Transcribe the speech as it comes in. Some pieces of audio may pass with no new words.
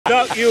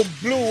Dog, you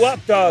blew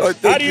up, dog.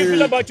 Oh, How do you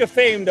feel about your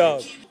fame,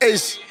 dog?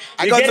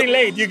 You're getting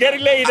laid. You're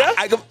getting laid,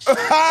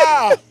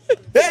 huh?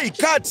 Hey,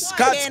 cuts.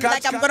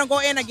 Like I'm gonna go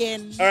in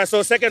again. All right,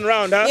 so second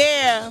round, huh?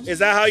 Yeah. Is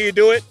that how you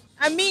do it?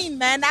 I mean,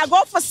 man, I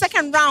go for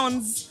second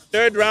rounds.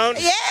 Third round?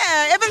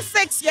 Yeah, even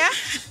 6, yeah.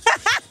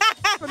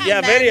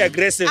 Yeah, very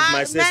aggressive, my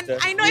Man, sister.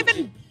 I know,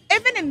 even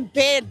in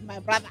bed, my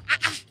brother.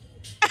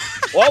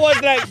 What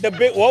was like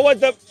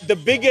the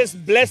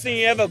biggest blessing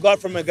you ever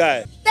got from a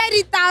guy?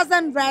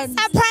 30,000 rand.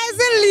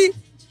 Surprisingly,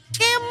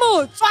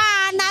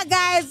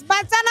 guys,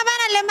 but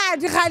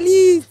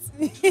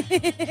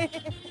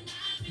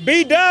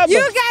B-dub. You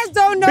guys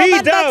don't know, but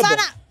B-dub.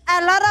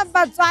 a lot of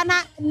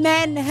Botswana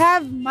men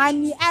have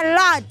money, a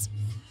lot.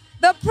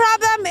 The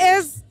problem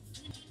is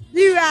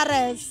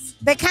URS.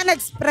 They can't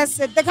express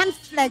it. They can't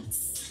flex.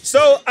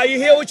 So, are you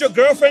here with your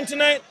girlfriend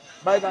tonight?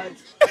 Bye, guys.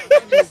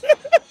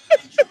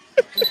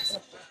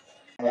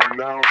 We're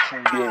now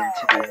tuned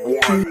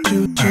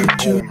in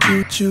to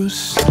the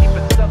Juice.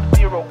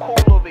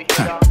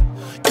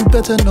 You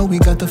better know we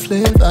got the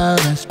flavor,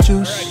 that's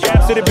juice.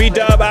 Caps to the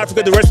B-dub,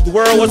 Africa, the rest of the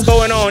world. What's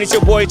going on? It's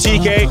your boy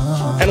Tkay.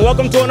 And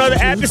welcome to another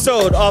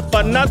episode of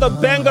another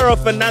banger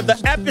of another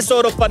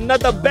episode of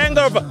another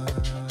banger of...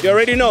 You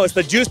already know, it's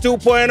the Juice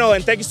 2.0.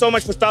 And thank you so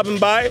much for stopping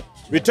by.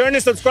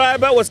 Returning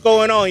subscriber, what's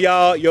going on,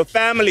 y'all? Your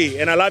family,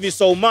 and I love you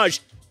so much.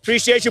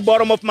 Appreciate you,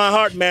 bottom of my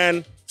heart,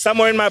 man.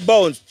 Somewhere in my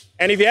bones.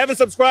 And if you haven't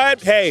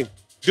subscribed, hey,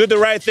 do the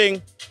right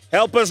thing.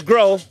 Help us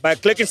grow by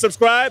clicking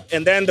subscribe,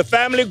 and then the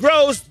family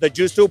grows, the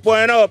Juice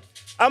 2.0.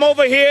 I'm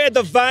over here at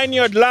the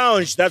Vineyard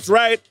Lounge. That's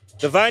right,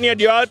 the Vineyard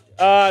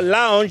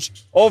Lounge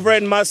over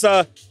in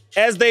Massa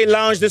as they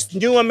launch this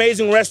new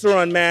amazing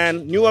restaurant,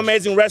 man. New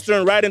amazing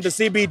restaurant right in the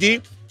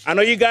CBD. I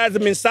know you guys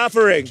have been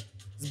suffering.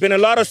 There's been a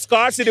lot of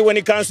scarcity when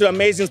it comes to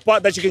amazing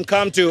spot that you can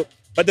come to.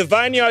 But the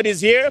Vineyard is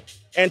here,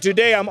 and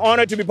today I'm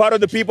honored to be part of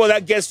the people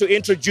that gets to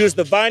introduce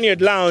the Vineyard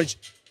Lounge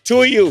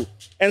to you.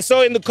 And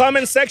so in the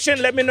comment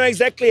section, let me know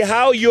exactly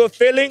how you're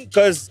feeling,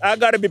 because I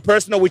got to be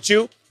personal with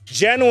you.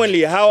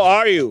 Genuinely, how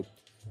are you?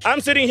 I'm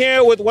sitting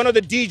here with one of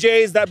the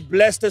DJs that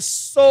blessed us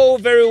so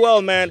very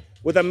well, man,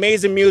 with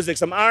amazing music,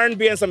 some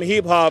R&B and some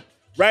hip-hop,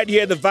 right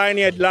here at the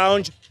Vineyard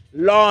Lounge.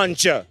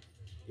 Launch.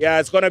 Yeah,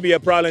 it's going to be a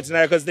problem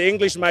tonight because the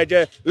English might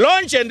just...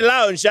 Launch and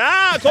lounge.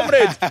 Ah,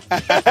 comrade.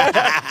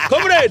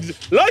 Comrade.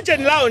 Launch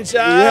and lounge.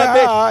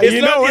 Yeah,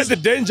 you know what the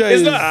danger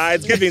is.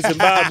 It's giving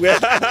Zimbabwe.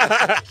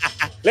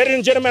 Ladies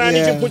and gentlemen, I need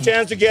you to put your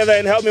hands together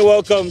and help me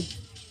welcome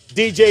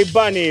DJ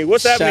Bunny.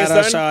 What's happening,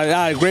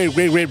 son?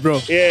 Great,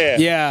 bro.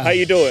 Yeah. How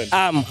you doing?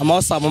 I'm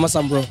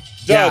awesome, bro.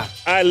 Doug,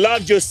 I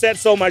loved your set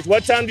so much.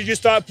 What time did you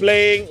start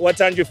playing? What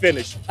time did you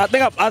finish? I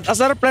think I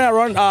started playing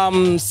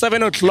around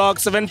 7 o'clock,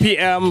 7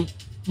 p.m.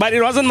 But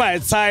it wasn't my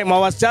time. I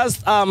was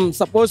just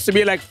supposed to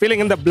be like filling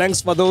in the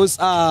blanks for those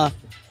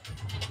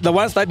the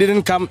ones that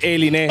didn't come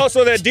early. Ne? Oh,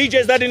 so the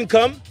DJs that didn't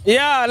come?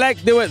 Yeah, like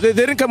they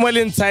didn't come well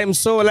in time.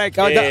 So like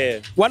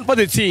one for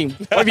the team.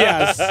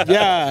 Obvious.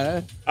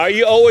 Yeah. Are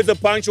you always a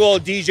punctual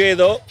DJ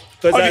though?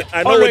 Because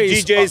I know always,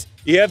 with DJs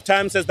you have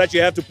time sets that you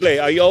have to play.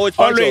 Are you always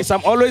punctual? Always.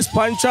 I'm always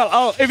punctual.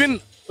 Oh,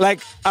 even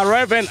like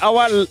arrive an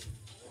hour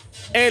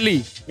early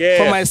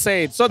for my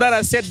set, so that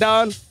I sit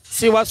down,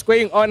 see what's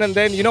going on, and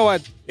then you know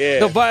what?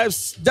 The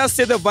vibes. Just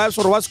see the vibes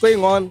for what's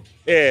going on.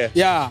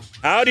 Yeah.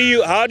 How do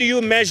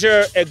you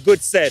measure a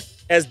good set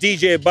as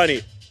DJ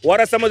Bunny? What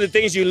are some of the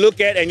things you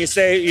look at and you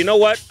say, you know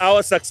what, I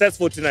was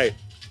successful tonight?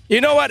 You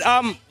know what?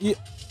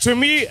 To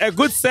me, a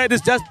good set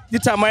is just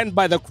determined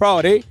by the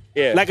crowd, eh?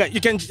 Yeah. Like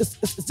you can.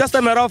 It's just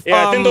a matter of.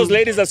 Yeah, I think those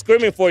ladies are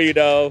screaming for you,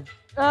 though.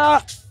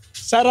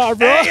 Shout out,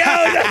 bro. Hey,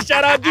 yo,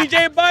 shout out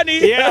DJ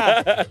Bunny.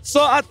 Yeah.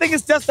 So I think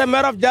it's just a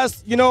matter of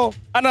just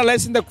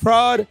analyzing the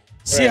crowd,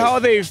 see how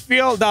they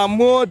feel, their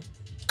mood.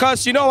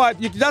 Cause you know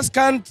what, you just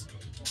can't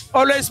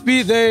always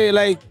be there.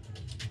 Like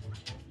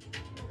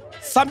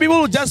some people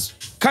will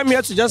just come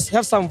here to just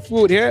have some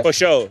food here. For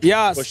sure.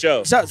 Yeah. For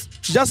sure.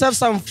 Just have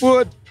some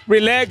food,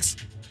 relax.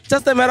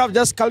 Just a matter of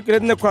just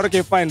calculating the crowd.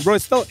 Okay, fine, bro.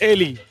 It's still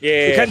early.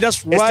 Yeah. You can't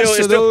just rush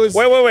to those.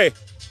 Wait.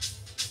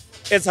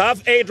 It's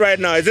 8:30 right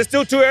now. Is it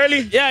still too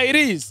early? Yeah, it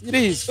is. It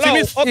is.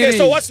 No. Okay,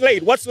 so what's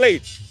late? What's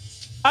late?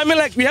 I mean,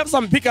 like, we have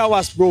some peak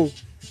hours, bro.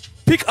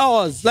 Peak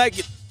hours. Like,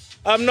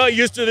 I'm not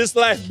used to this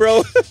life,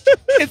 bro.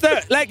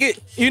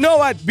 It's you know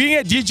what? Being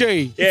a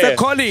DJ, it's a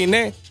calling,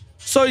 eh?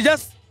 So you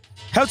just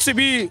have to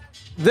be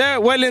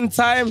there well in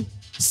time,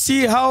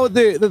 see how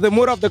the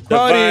mood of the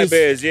crowd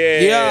is.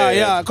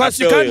 Yeah. Because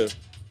you can't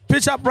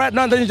pitch up right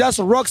now and then you just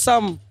rock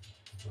some.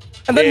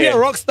 And then be a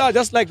rock star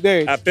just like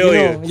that. I feel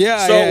you.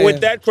 Yeah. So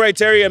with that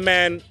criteria,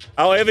 man,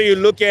 however you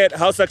look at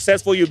how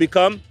successful you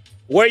become,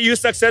 were you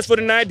successful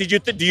tonight? Do you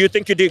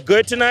think you did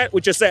good tonight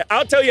with your set?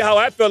 I'll tell you how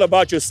I feel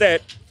about your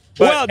set.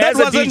 But well,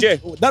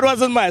 that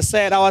wasn't my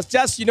set. I was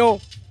just,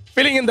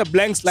 filling in the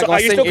blanks. Like So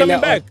are you still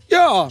coming back?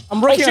 Yeah,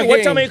 I'm rocking again.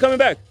 What time are you coming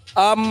back?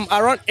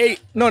 Around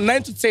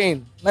 9 to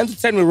 10. 9 to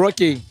 10 we're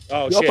rocking.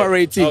 Oh, we're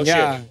operating,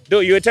 shit.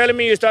 Dude, you were telling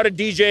me you started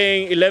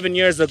DJing 11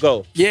 years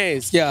ago.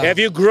 Yes, yeah. Have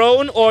you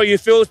grown, or you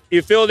feel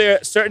there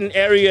are certain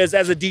areas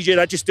as a DJ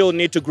that you still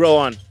need to grow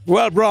on?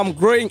 Well, bro, I'm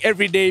growing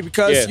every day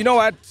because, you know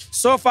what?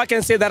 So far I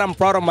can say that I'm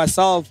proud of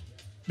myself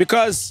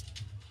because,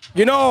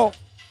 you know,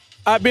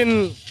 I've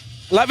been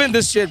loving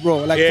this shit,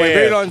 bro, like for a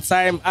very long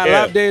time. I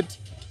loved it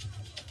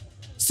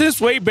since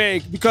way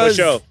back because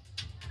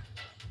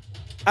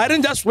I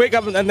didn't just wake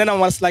up and then I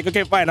was like,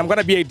 okay, fine, I'm going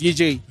to be a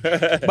DJ.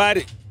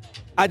 But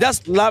I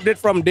just loved it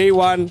from day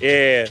one.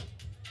 Yeah.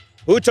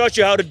 Who taught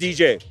you how to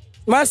DJ?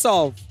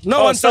 Myself.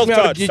 No one taught me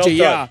how to DJ,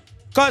 yeah.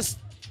 Because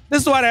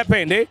this is what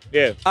happened, eh?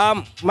 Yeah.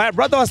 My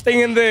brother was staying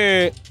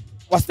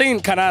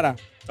in Canada.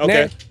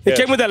 Okay. He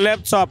came with a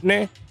laptop,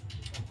 ne?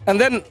 And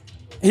then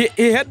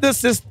he had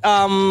this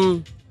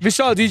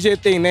visual DJ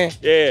thing, ne?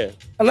 Yeah.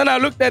 And then I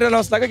looked at it and I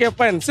was like, okay,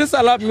 fine. Since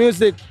I love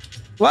music,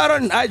 why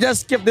don't I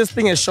just give this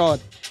thing a shot?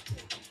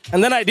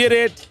 And then I did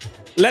it,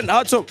 learned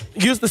how to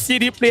use the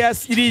CD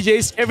players,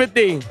 CDJs,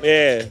 everything.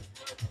 Yeah.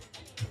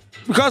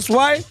 Because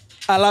why?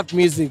 I love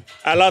music.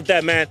 I love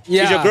that, man.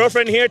 Yeah. Is your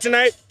girlfriend here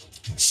tonight?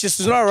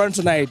 She's not around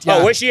tonight. Yeah.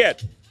 Oh, where's she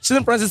at? She's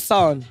in Francis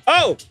Town.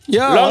 Oh,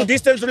 yeah. Long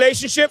distance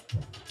relationship?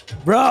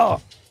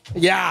 Bro,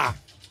 yeah.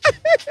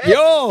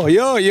 yo.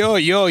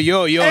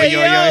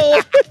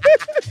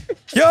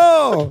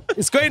 Yo,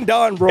 it's going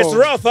down, bro. It's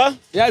rough, huh?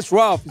 Yeah, it's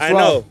rough. I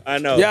know.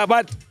 Yeah,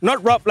 but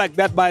not rough like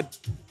that, but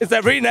it's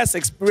a very nice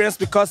experience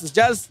because it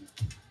just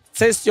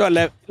tests your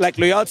like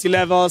loyalty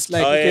levels,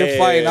 like okay,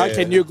 fine, how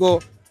can you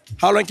go?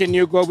 How long can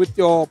you go with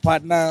your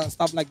partner,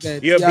 stuff like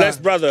that? You're a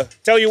blessed brother.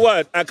 Tell you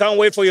what, I can't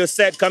wait for your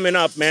set coming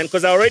up, man,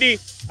 because I already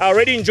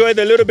enjoyed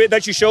the little bit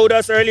that you showed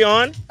us early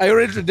on. Are you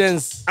ready to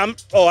dance? I'm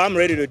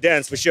ready to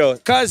dance for sure.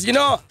 Because, you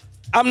know,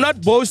 I'm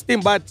not boasting,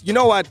 but you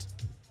know what?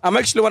 I'm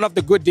actually one of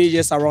the good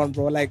DJs around,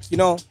 bro. Like, you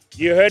know.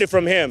 You heard it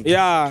from him.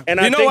 Yeah. And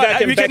I think I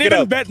can we back can it even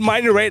up. bet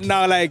money right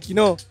now, like, you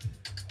know.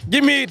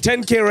 Give me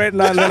 10K right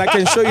now and then I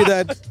can show you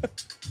that.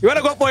 You want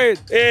to go for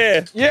it?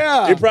 Yeah.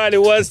 Yeah. He probably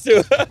was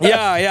too.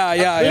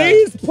 Yeah.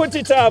 Please put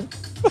it up,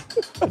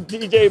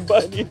 DJ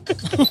Buddy.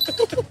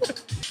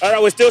 All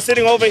right, we're still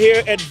sitting over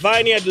here at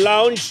Vineyard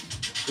Lounge,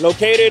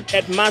 located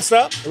at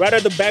Massa, right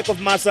at the back of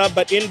Massa,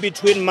 but in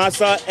between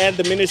Massa and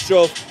the Ministry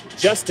of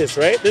Justice,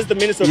 right? This is the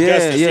Ministry of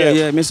Justice.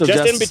 Yeah, Ministry of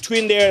Just Justice. in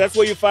between there, that's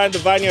where you find the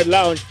Vineyard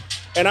Lounge.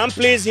 And I'm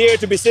pleased here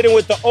to be sitting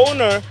with the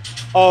owner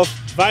of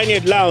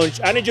Vineyard Lounge.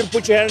 I need you to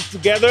put your hands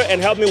together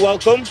and help me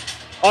welcome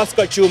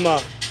Oscar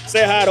Chuma.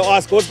 Say hi to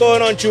Oscar. What's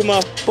going on,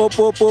 Chuma?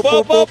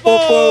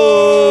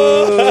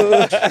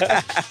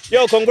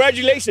 Yo,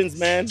 congratulations,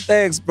 man.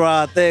 Thanks,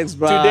 bro.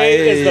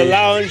 Today is the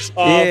launch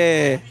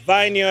of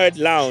Vineyard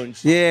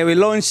Lounge. Yeah, we're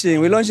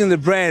launching the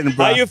brand,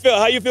 bro.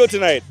 How you feel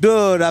tonight?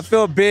 Dude, I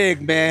feel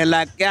big, man.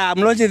 Like, I'm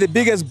launching the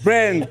biggest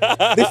brand,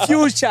 the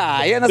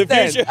future. You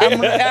understand? The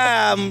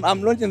future.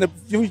 I'm launching the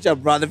future,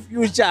 bro. The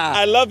future.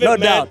 I love it,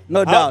 man.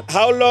 No doubt.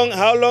 How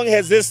long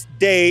has this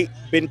day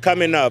been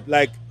coming up?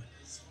 Like,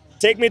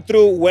 take me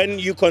through when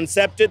you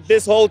concepted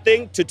this whole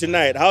thing to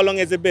tonight. How long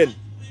has it been?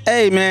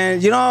 Hey, man,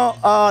 you know,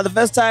 the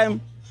first time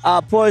I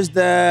approached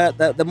the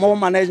mobile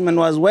management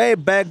was way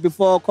back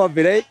before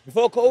COVID, eh?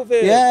 Before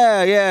COVID?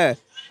 Yeah.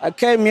 I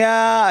came here,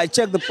 I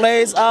checked the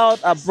place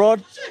out, I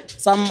brought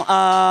some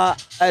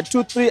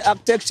 2-3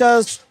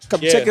 architectures,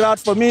 check it out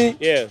for me.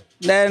 Yeah.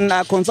 Then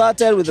I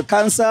consulted with the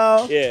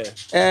council,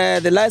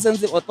 the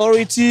licensing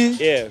authority.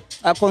 Yeah.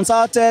 I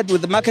consulted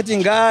with the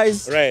marketing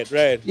guys.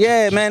 Right.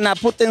 Yeah, man, I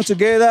put things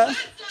together.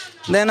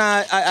 Then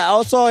I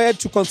also had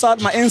to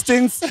consult my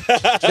instincts.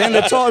 Then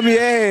they told me,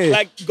 hey,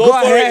 like, go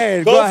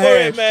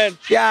ahead, man.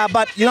 Yeah,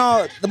 but you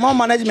know, the mall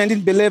management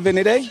didn't believe in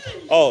it, eh?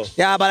 Oh.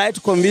 Yeah, but I had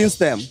to convince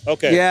them.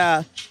 Okay.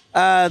 Yeah.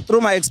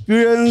 Through my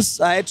experience,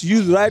 I had to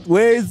use the right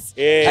words.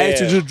 Yeah. I had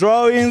to do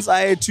drawings.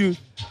 I had to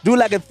do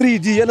like a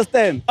 3D, you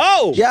understand?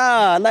 Oh!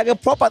 Yeah, like a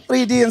proper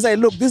 3D and say,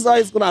 look, this is how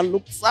it's gonna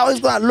look. This is how it's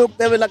gonna look.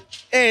 They were like,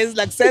 hey, it's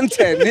like sentence,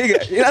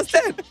 nigga. You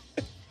understand?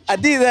 I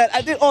did that.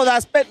 I did all that. I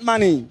spent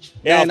money.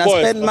 Yeah, and of course,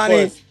 I spent of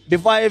money course.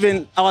 before I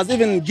was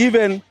even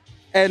given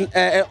an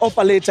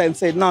offer later and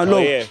said, no,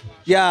 look,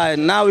 yeah,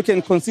 now we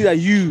can consider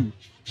you.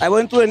 I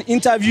went through an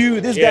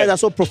interview. These guys are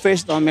so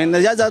professional, man.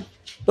 They just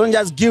don't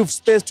just give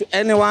space to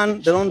anyone.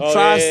 They don't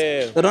trust.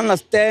 They don't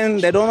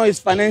understand. They don't know his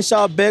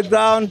financial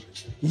background.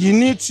 You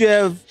need to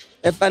have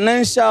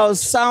a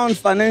sound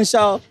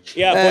financial.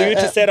 Yeah, for you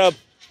to set up.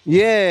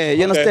 Yeah,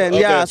 you understand?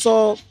 Okay. Yeah,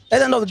 so at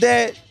the end of the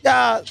day,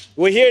 yeah.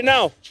 We're here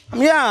now.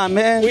 Yeah,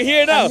 man. We're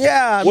here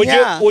now.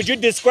 Would you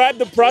describe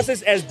the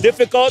process as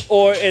difficult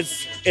or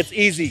it's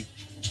easy?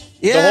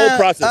 Yeah, the whole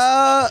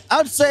process.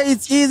 I'd say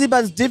it's easy,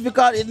 but it's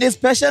difficult. It needs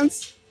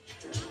patience.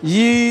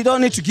 You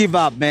don't need to give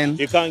up, man.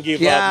 You can't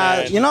give up,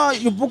 man. You know,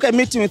 you book a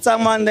meeting with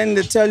someone, then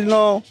they tell you,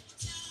 no,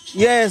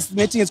 yes,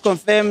 meeting is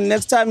confirmed.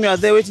 Next time you are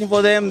there waiting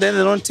for them, then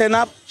they don't turn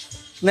up.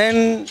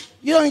 Then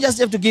you don't just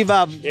have to give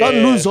up. Don't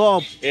lose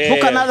hope.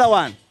 Book another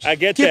one. I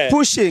get Keep that.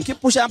 pushing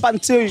up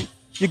until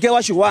you get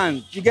what you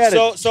want. You get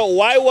it. So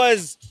why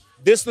was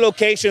this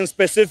location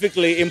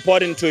specifically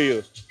important to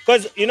you?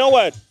 Because you know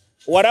what?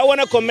 What I want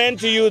to commend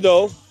to you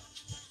though,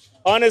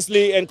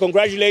 honestly, and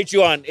congratulate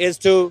you on, is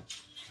to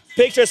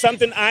picture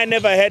something I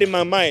never had in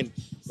my mind.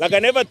 Like I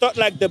never thought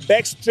like the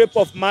back strip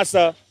of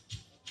Massa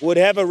would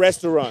have a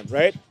restaurant,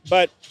 right?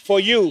 But for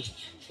you,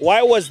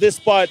 why was this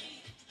spot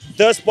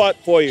the spot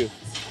for you?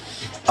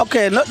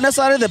 Okay, not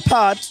necessarily the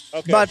part,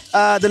 but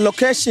the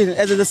location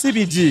as the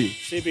CBD.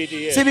 CBD,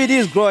 yeah. CBD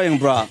is growing,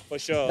 bro. For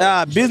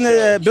sure.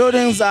 Business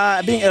buildings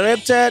are being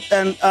erected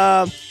and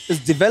it's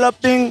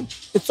developing.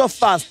 It's so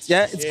fast,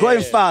 yeah? It's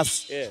growing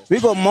fast. Yeah. We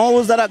got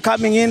malls that are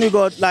coming in. We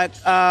got like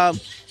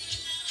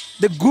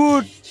the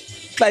good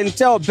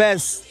clientele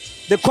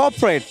base, the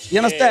corporate, you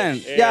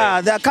understand?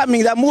 Yeah, they're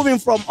coming. They're moving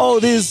from all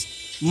these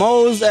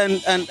malls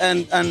and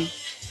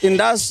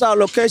industrial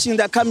locations.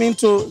 They're coming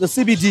to the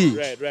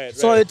CBD. Right.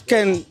 So it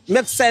can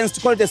make sense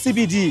to call it a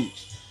CBD.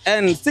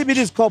 And CBD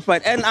is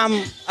corporate, and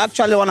I'm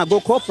actually want to go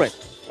corporate.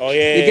 Oh,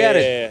 yeah. You get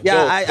it?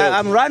 Yeah, Dope.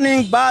 I'm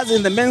running bars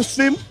in the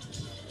mainstream.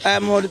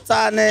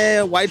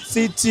 Mauritania, White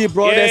City,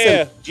 Brothers.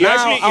 Yeah. You're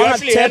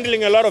actually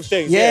handling a lot of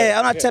things. Yeah,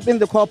 I'm not tapping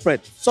the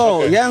corporate.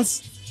 So,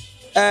 Jens,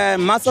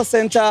 Master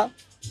Center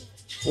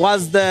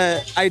was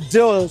the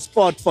ideal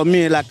spot for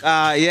me. Like,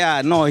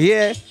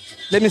 here,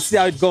 let me see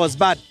how it goes.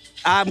 But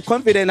I'm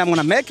confident I'm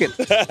gonna make it.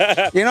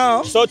 You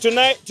know. So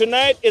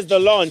tonight is the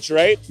launch,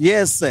 right?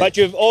 Yes, sir. But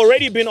you've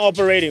already been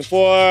operating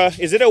for,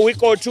 is it a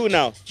week or two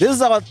now? This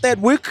is our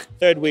third week.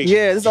 Third week.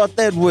 Yeah, this is our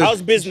third week.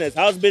 How's business?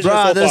 Bro, so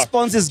far? the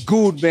response is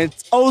good, man.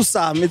 It's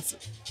awesome.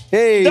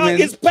 Hey, dog,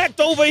 man. it's packed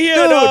over here,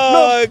 Dude,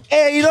 dog. Look,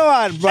 hey, you know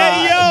what, bro?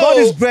 Hey, yo. God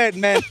is great,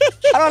 man.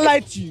 I don't lie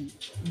to you.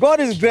 God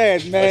is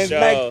great, man. For sure,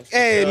 like,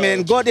 hey,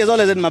 man, God is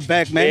always in my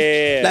back, man.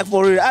 Yeah. Like,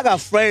 for real, I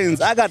got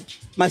friends. I got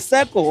my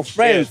circle of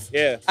friends.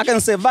 Yeah. I can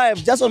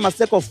survive just on my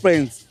circle of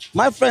friends.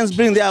 My friends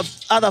bring their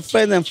other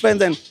friends, and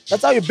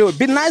that's how you build.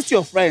 Be nice to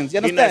your friends, you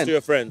understand? Be nice to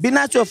your friends. Be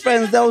nice to your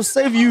friends. They will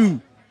save you.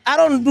 I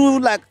don't do,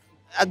 like,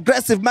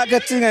 aggressive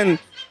marketing and,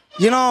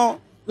 you know,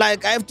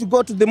 like I have to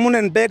go to the moon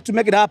and back to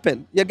make it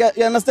happen. You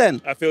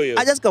understand? I feel you.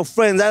 I just got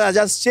friends. I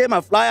just share my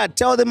flyer,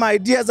 tell them my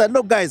ideas. And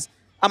look, guys,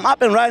 I'm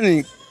up and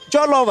running.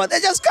 All over. They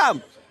just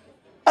come.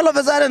 All of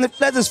a sudden, the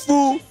place is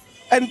full,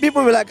 and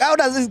people be like, how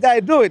does this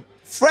guy do it?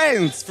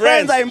 Friends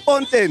are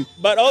important.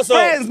 But also,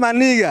 friends, my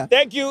nigga.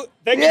 Thank you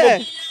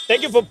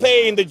for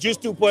paying the Juice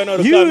 2.0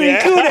 to you come here.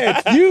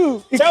 Included.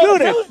 You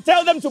included.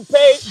 Tell them to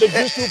pay the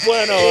Juice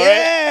 2.0, all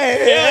right?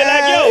 Yeah,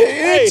 like, yo,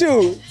 you need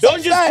to.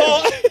 Don't just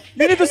call.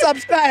 You need to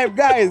subscribe,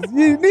 guys.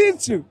 You need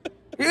to.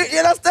 You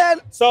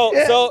understand? So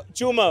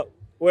Chuma,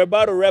 we're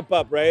about to wrap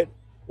up, right?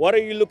 What are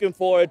you looking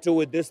forward to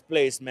with this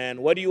place,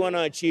 man? What do you want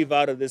to achieve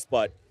out of this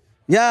spot?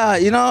 Yeah,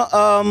 you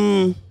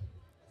know,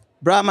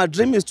 bro, my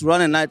dream is to run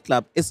a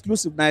nightclub,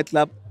 exclusive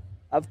nightclub.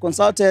 I've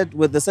consulted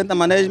with the center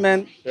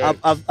management. Sure.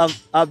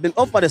 I've been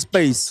offered a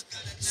space.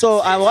 So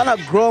I want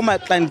to grow my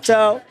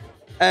clientele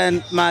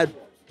and my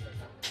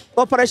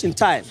operation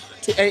time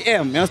to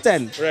AM, you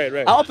understand? Right.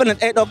 I open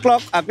at 8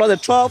 o'clock, I close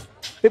at 12.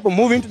 People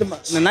move into the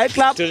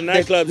nightclub. To the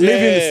nightclub,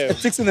 leaving at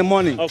 6 in the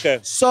morning. Okay.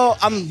 So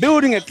I'm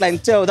building a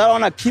clientele that I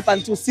want to keep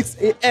until 6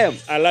 a.m.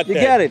 I like that. You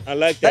get it? I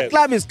like that. That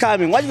club is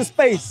coming. Watch the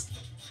space.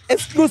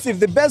 Exclusive,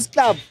 the best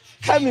club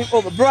coming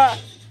over, bruh.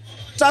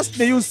 Trust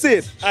me, you'll see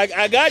it.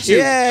 I got you.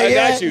 I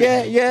got you.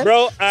 Yeah.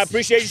 Bro, I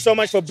appreciate you so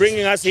much for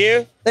bringing us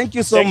here. Thank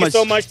you so much. Thank you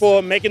so much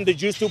for making the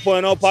Juice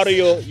 2.0 part of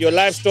your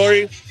life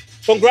story.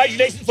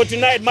 Congratulations for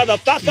tonight,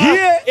 motherfucker.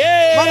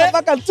 Yeah.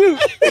 Motherfucker too.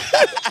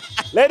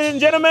 Ladies and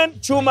gentlemen,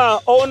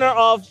 Chuma, owner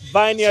of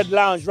Vineyard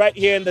Lounge, right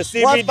here in the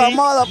CBD. What's the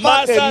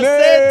motherfucking Center.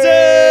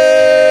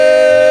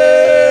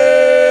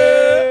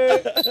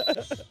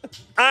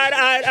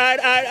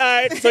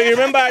 Alright. So you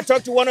remember I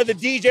talked to one of the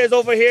DJs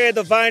over here at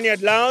the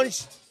Vineyard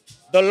Lounge?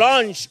 The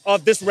launch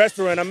of this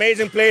restaurant,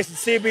 amazing place in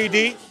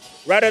CBD,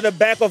 right at the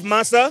back of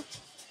Massa.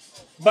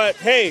 But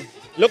hey,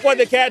 look what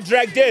the cat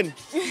dragged in.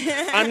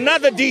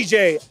 Another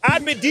DJ.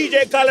 I'd be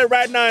DJ Khaled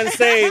right now and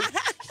say,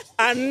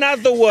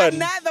 another one.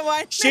 Another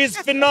one. She's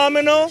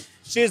phenomenal.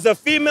 She's a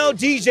female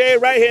DJ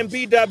right here in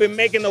B-Dub, been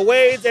making the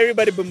waves.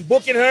 Everybody been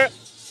booking her.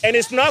 And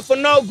it's not for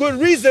no good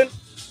reason.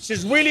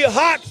 She's really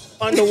hot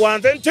on the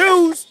ones and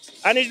twos.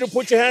 I need you to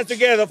put your hands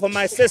together for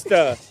my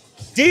sister,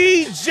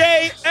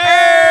 DJ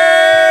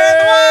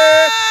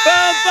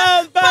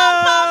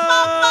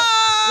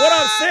What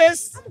up,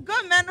 sis? I'm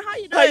good, man. How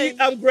you doing?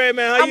 I'm great,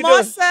 man. How you doing? I'm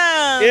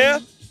awesome. Yeah?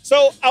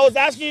 So I was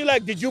asking you,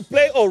 like, did you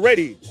play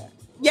already?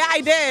 Yeah,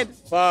 I did.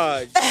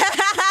 Fudge.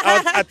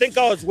 I think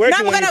I was working.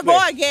 Now I'm gonna go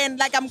again.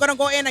 Like, I'm gonna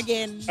go in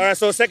again. All right,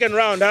 so second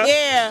round, huh?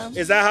 Yeah.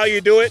 Is that how you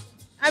do it?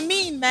 I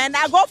mean, man,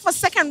 I go for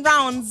second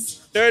rounds.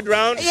 Third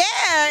round?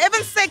 Yeah,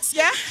 even 6,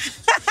 yeah?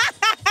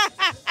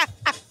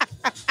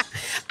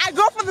 I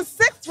go for the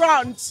 6th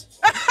round.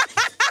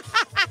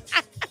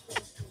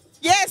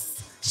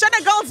 Yes.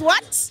 Shana girls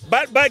what?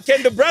 But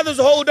can the brothers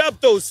hold up,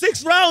 though?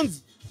 6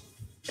 rounds?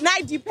 Now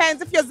it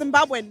depends if you're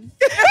Zimbabwean.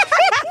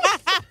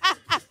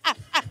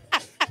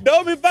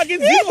 Don't be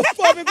fucking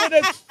 0-4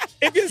 because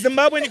if you're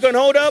Zimbabwean, you can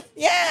hold up?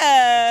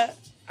 Yeah.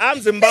 I'm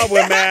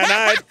Zimbabwe, man.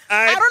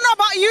 I don't know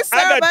about you, sir.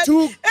 I got but...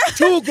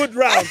 two good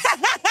rounds.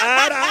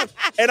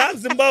 And I'm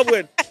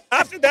Zimbabwean.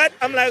 After that,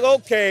 I'm like,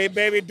 okay,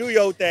 baby, do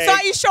your thing. So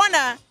are you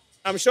Shona?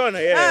 I'm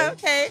Shona, yeah. Oh,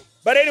 okay.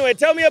 But anyway,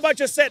 tell me about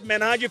your set,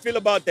 man. How'd you feel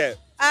about that?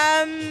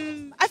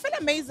 I feel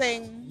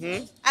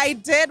amazing. I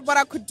did what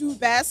I could do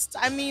best.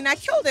 I mean, I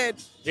killed it.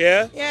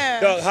 Yeah? Yeah.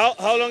 So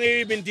how long have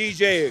you been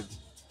DJing?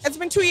 It's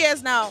been 2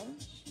 years now.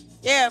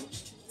 Yeah.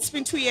 It's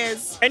been 2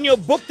 years. And you're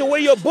booked the way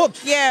you're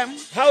booked? Yeah.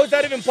 How is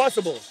that even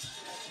possible?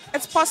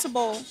 It's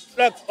possible.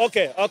 Look,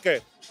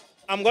 okay.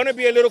 I'm going to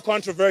be a little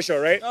controversial,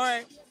 right? All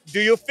right. Do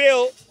you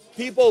feel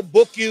people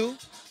book you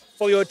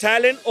for your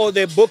talent or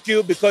they book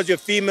you because you're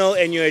female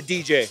and you're a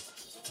DJ?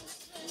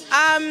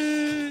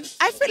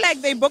 I feel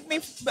like they book me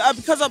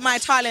because of my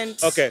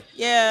talent. Okay.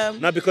 Yeah.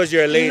 Not because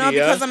you're a lady, Not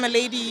because I'm a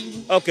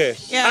lady. Okay.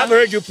 Yeah. I've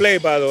heard you play,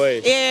 by the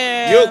way.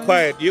 Yeah. You're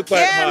quite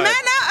yeah, hard. Man,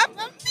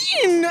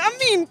 I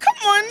mean, come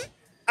on.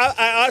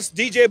 I asked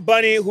DJ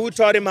Bunny who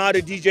taught him how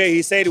to DJ.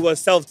 He said it was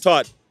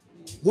self-taught.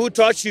 Who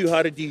taught you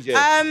how to DJ?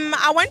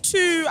 I went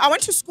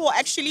to school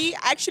actually.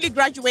 I actually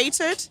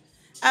graduated.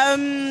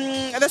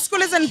 The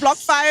school is in Block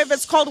 5.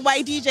 It's called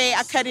YDJ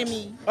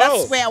Academy.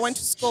 That's where I went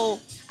to school.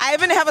 I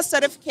even have a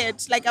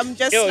certificate. Like I'm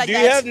just like do you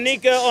have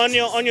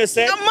Nyeenaah on your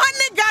set? My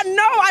nigga,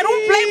 no, I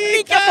don't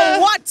blame Nyeenaah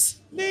for what.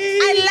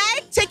 I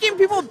like taking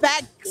people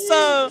back.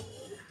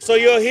 So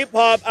you're hip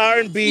hop,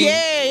 R&B.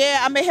 Yeah.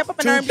 I'm a hip hop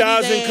and R&B.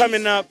 2000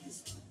 coming up.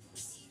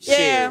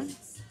 Yeah. Shit.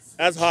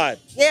 That's hard.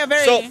 Yeah,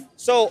 very.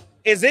 So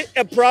is it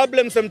a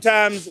problem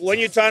sometimes when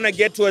you're trying to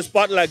get to a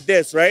spot like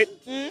this, right?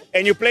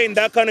 And you're playing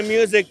that kind of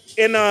music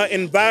in an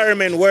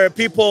environment where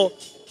people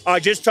are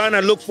just trying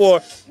to look for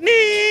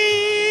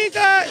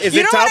Nyeenaah? Is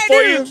it tough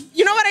for you?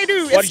 You know what I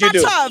do? What it's do you not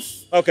do? tough.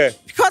 Okay.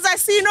 Because I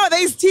see,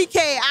 there's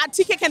Tkay.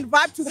 Tkay can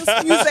vibe to this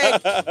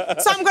music.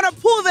 So I'm going to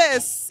pull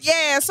this.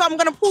 Yeah, so I'm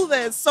going to pull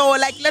this. So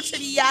like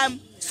literally, I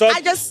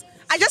just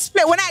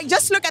play. When I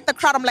just look at the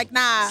crowd, I'm like,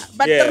 nah.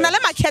 But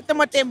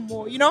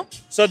you know?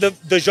 So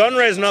the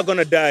genre is not going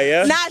to die,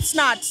 yeah? Nah, it's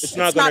not. It's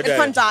not going to die. It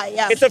can't die,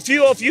 yeah. It's a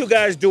few of you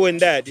guys doing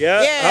that,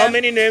 yeah? Yeah. How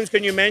many names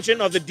can you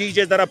mention of the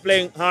DJs that are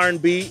playing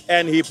R&B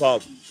and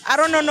hip-hop? I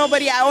don't know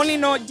nobody. I only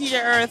know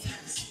DJ Earth.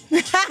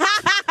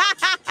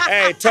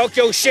 Hey, talk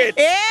your shit.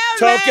 Yeah,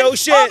 talk man. your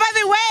shit. Oh, by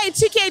the way,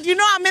 Tkay, do you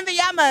know I'm in the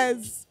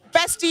Yamas?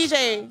 Best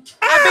DJ. Ow!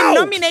 I've been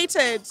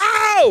nominated.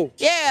 Ow!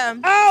 Yeah.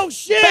 Oh,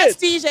 shit. Best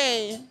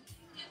DJ.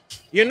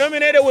 You're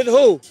nominated with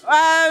who?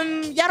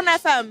 Yarn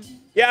FM.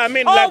 Yeah, I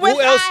mean, like who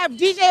else? I have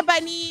DJ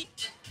Bunny.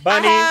 I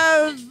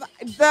have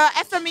the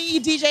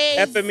FME DJ.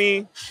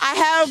 FME. I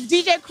have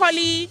DJ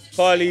Collie.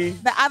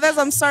 The others,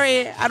 I'm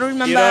sorry, I don't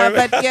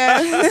remember, but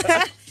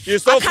yeah. You're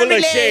so full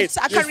of shade.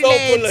 I can't You're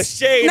so full of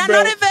shade,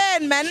 bro. Not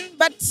even, man.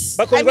 But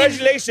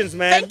congratulations,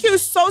 man. Thank you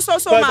so much.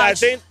 Because I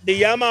think the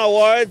Yama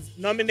Awards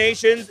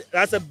nominations,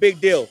 that's a big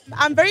deal.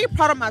 I'm very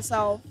proud of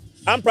myself.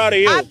 I'm proud of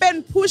you. I've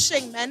been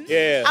pushing, man.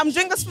 Yeah. I'm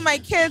doing this for my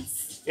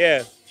kids.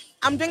 Yeah.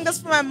 I'm doing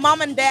this for my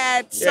mom and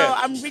dad. So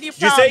I'm really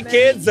proud. You say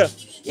kids?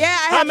 Yeah,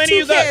 I How have many two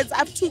you got? kids. I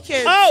have 2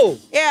 kids. Oh.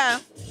 Yeah.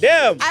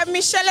 Damn. I have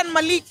Michelle and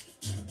Malik.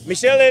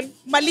 Michelle and?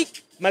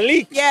 Malik.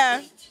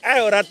 Yeah.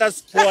 I Rata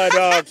squad,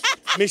 dog.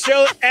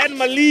 Michelle and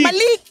Malik.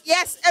 Malik,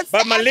 yes.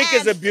 But Malik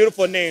is a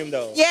beautiful name,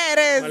 though. Yeah, it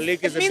is.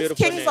 Malik is a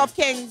beautiful name. Kings of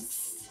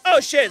Kings.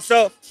 Oh, shit.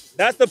 So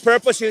that's the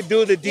purpose you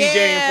do the DJing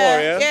for,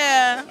 yeah?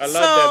 Yeah. I love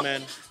that,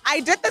 man. I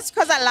did this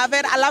because I love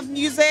it. I love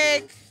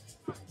music.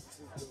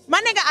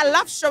 My nigga, I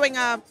love showing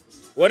up.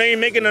 When are you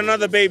making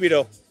another baby,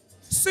 though?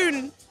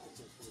 Soon.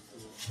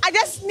 I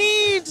just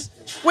need...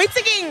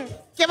 Waiting.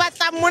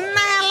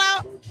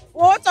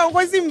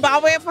 Go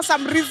Zimbabwe for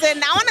some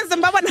reason. I want a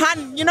Zimbabwean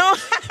hand, you know?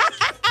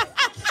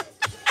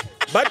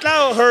 But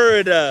now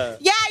heard.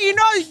 Yeah, you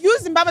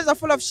Zimbabweans are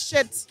full of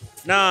shit.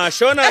 Nah,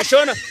 Shona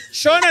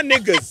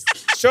niggas.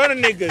 Shona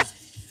niggas.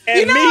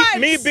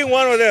 And me being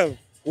one of them,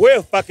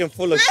 we're fucking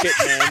full of shit,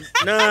 man.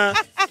 Nah.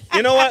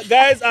 You know what,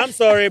 guys? I'm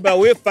sorry, but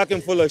we're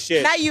fucking full of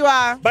shit. Now you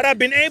are. But I've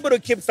been able to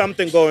keep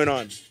something going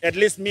on. At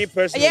least me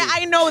personally. Yeah,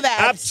 I know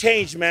that. I've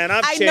changed, man.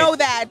 I know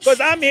that.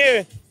 Because I'm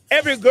here.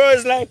 Every girl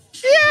is like,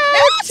 yeah,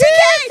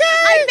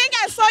 I think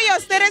I saw your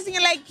status and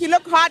you're like, you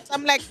look hot.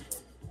 I'm like.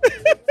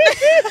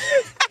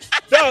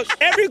 Dog,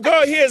 every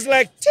girl here is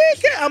like,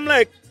 Tkay. I'm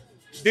like,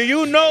 do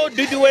you know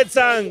the duet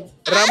song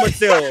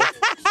Ramotel?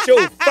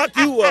 She'll fuck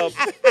you up.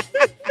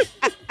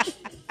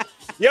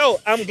 Yo,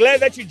 I'm glad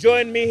that you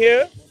joined me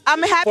here.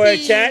 I'm happy. For a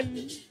chat.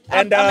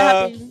 And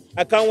I'm happy.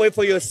 I can't wait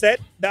for your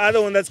set. The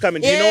other one that's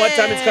coming. Do you know what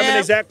time it's coming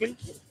exactly?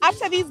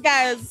 After these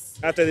guys.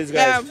 After these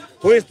guys. Yeah.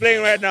 Who is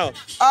playing right now?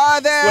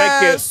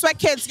 The Sweat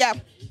Kids, yeah.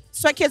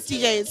 Sweat Kids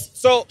DJs.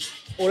 So,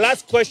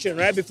 last question,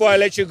 right, before I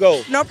let you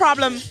go. No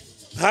problem.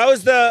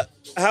 How's the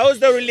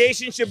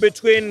relationship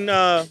between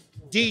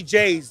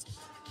DJs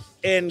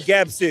in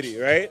Gap City,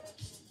 right?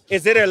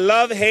 Is it a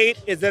love-hate?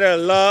 Is it a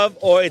love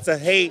or it's a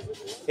hate?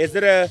 Is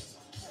it a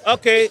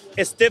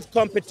stiff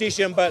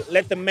competition, but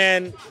let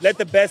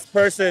the best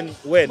person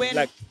win?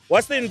 Like,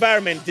 what's the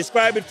environment?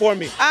 Describe it for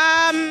me.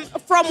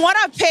 From what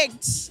I've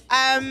picked,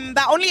 there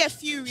are only a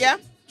few, yeah?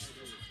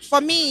 For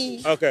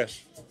me. Okay.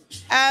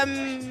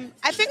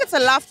 I think it's a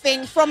love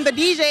thing from the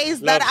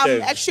DJs that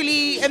I'm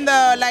actually in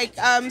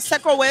the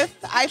circle with.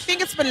 I think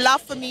it's been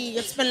love for me.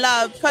 It's been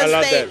love because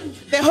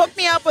they hook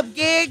me up with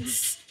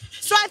gigs.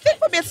 So I think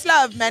for me it's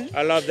love, man.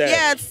 I love that.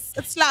 Yeah,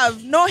 it's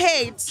love. No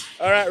hate.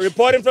 All right,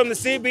 reporting from the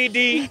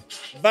CBD,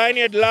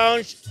 Vineyard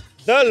Lounge,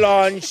 the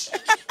Lounge.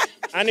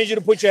 I need you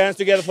to put your hands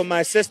together for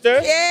my sister,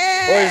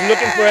 who is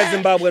looking for a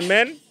Zimbabwean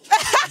man.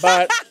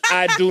 But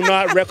I do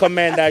not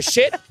recommend that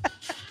shit.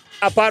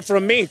 Apart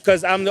from me,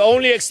 because I'm the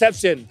only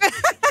exception.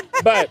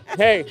 But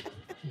hey,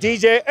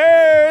 DJ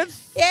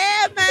Earth.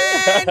 Yeah,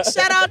 man.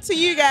 Shout out to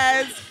you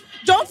guys.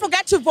 Don't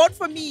forget to vote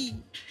for me.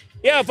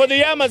 Yeah, for the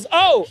Yamas.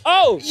 Oh,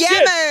 Yamas.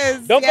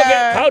 Shit. Don't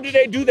forget. How do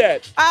they do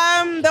that?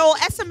 They'll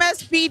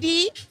SMS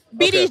BDJ.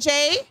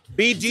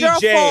 BDJ.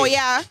 04,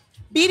 yeah.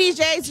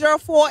 BDJ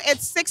 04.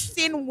 It's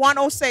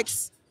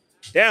 16106.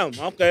 Damn.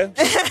 Okay.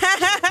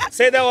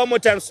 Say that one more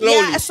time, slowly.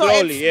 Yeah, so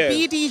slowly.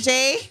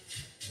 it's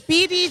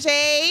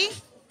BDJ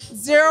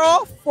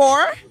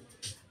 04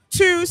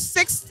 to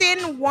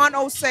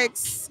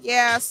 16106.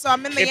 Yeah, so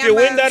I'm in the if you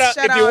win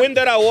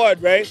that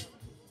award, right?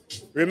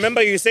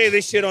 Remember you say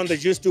this shit on the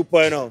Juice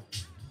 2.0.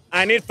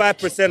 I need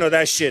 5% of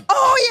that shit.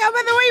 Oh yeah,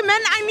 by the way,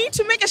 man, I need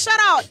to make a shout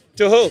out.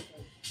 To who?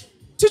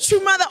 To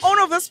Chuma, the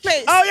owner of this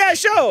place. Oh yeah,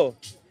 sure.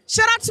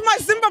 Shout out to my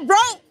Zimba bro.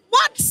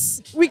 What?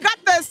 We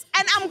got this,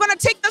 and I'm gonna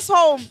take this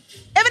home.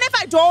 Even if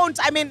I don't,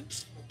 I mean,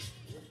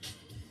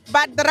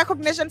 but the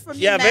recognition for me.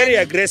 Yeah, man, very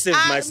aggressive,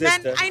 my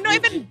sister. Man, I know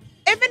even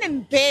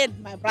in bed,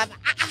 my brother.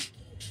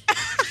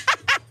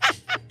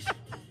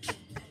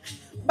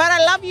 But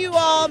I love you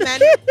all, man.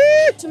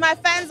 To my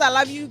fans, I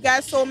love you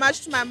guys so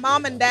much. To my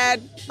mom and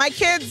dad, my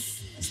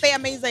kids, stay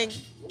amazing.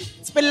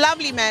 It's been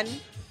lovely, man.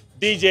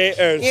 DJ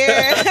Earth.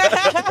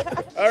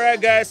 Yeah. All right,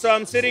 guys. So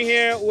I'm sitting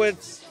here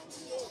with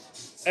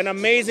an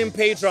amazing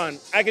patron.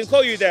 I can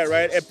call you that,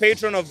 right? A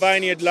patron of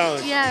Vineyard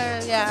Lounge.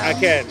 Yeah. I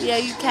can. Yeah,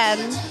 you can.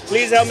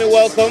 Please help me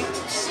welcome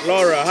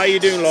Laura. How you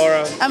doing,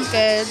 Laura? I'm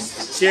good.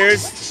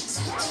 Cheers.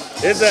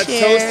 This is a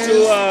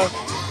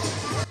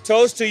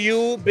toast to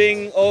you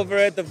being over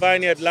at the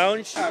Vineyard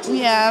Lounge.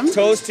 Yeah.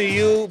 Toast to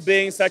you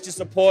being such a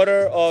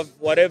supporter of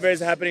whatever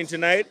is happening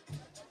tonight.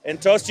 And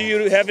toast to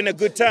you having a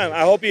good time. I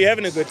hope you're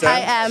having a good time.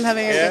 I am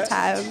having a good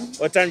time.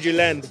 What time did you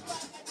land?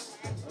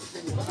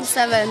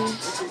 7.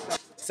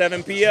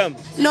 7 p.m.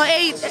 No,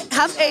 8.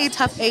 Half 8.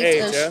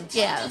 8,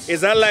 yeah? Is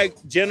that like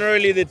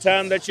generally the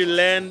time that you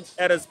land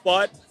at a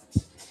spot?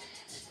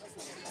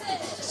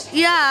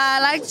 Yeah, I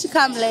like to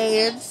come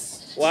late.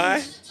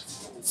 Why?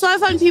 So I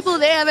find people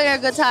there having a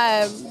good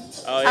time.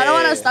 Oh, yeah, I don't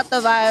want to stop the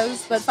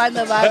vibes, but find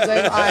the vibe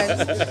going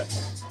on.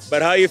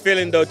 But how are you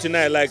feeling though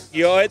tonight? Like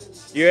you're at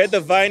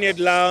the Vineyard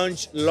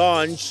Lounge.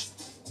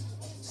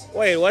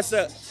 Wait, what's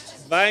the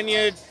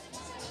Vineyard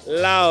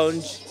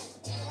Lounge?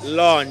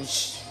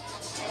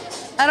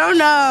 I don't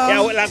know.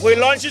 Yeah, like we're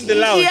launching the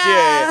lounge.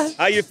 Yeah.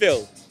 How you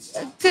feel?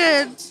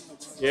 Good.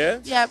 Yeah?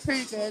 Yeah,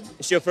 pretty good.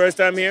 It's your first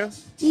time here?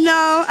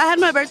 No, I had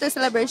my birthday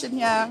celebration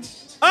here.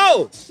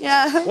 Oh!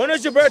 Yeah. When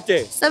was your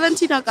birthday?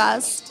 17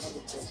 August.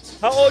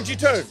 How old you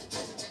turn?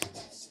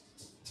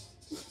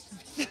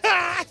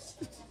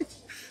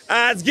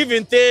 It's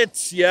giving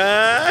tits,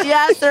 yeah?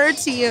 Yeah,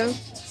 30.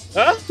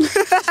 Huh?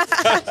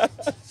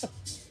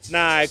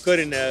 Nah, I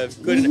couldn't have.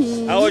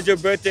 How was your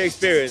birthday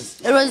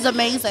experience? It was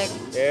amazing.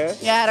 Yeah?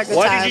 Yeah, I had a good time.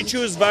 Why did you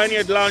choose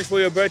Vineyard Lounge for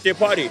your birthday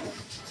party?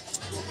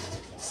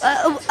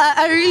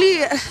 I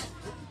really...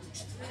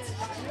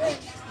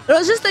 It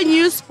was just a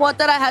new spot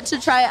that I had to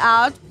try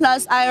out.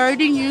 Plus, I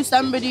already knew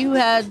somebody who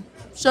had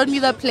showed me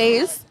the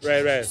place.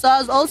 Right. So I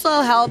was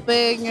also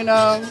helping,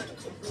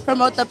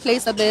 promote the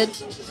place a bit.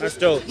 That's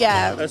dope.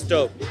 Yeah. That's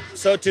dope.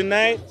 So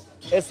tonight,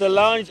 it's the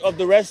lounge of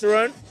the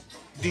restaurant.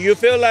 Do you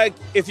feel like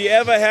if you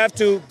ever have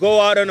to go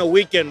out on a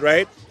weekend,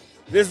 right?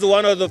 This is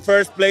one of the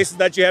first places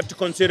that you have to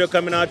consider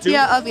coming out to?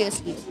 Yeah,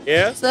 obviously.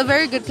 Yeah? It's a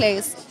very good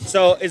place.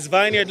 So it's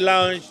Vineyard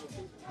Lounge.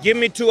 Give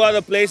me 2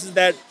 other places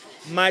that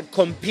might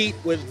compete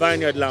with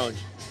Vineyard Lounge.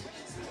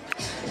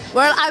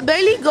 Well, I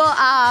barely go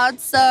out,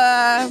 so...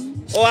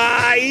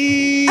 Why?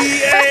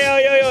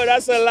 Yo,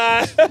 that's a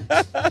lie.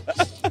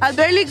 I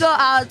barely go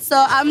out,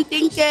 so I'm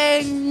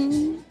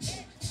thinking...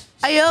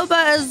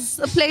 Ayoba is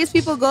a place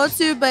people go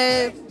to,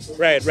 but...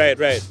 Right.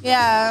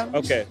 Yeah.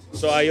 Okay,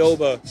 so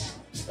Ayoba.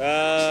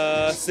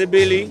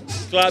 Sibili,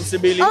 Club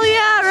Sibili. Oh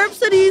yeah,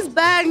 Rhapsody's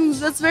bangs.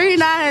 That's very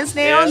nice.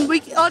 Yeah.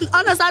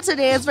 On a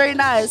Saturday, it's very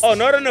nice. Oh,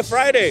 not on a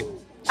Friday.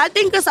 I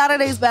think a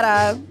Saturday is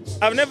better.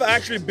 I've never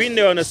actually been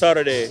there on a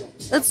Saturday.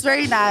 It's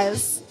very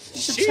nice. You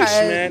should Sheesh,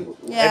 try it. man.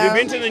 Yeah. Have you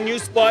been to the new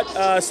spot,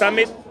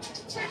 Summit?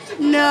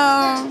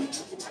 No.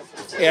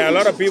 Yeah, a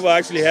lot of people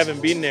actually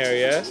haven't been there,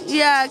 yeah?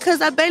 Yeah, because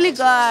I barely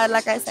go out,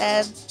 like I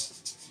said.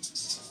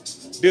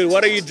 Dude,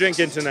 what are you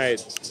drinking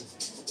tonight?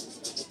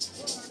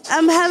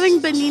 I'm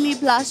having Benini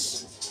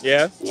Blush.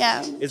 Yeah?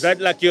 Yeah. Is that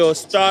like your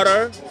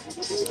starter?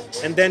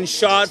 And then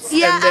shots?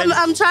 Yeah, and then...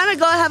 I'm trying to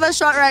go have a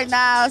shot right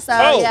now, so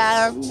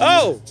yeah.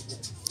 Oh!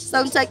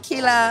 Some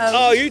tequila.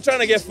 Oh, you trying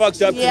to get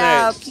fucked up tonight?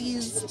 Yeah,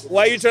 please.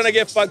 Why are you trying to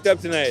get fucked up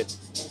tonight?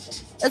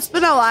 It's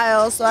been a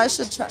while, so I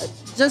should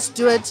just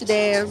do it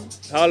today.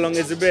 How long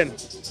has it been?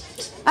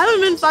 I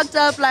haven't been fucked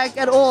up like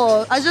at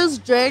all. I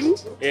just drink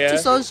to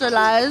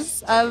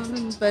socialize. I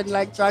haven't been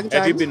like drunk.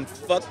 Have you been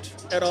fucked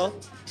at all?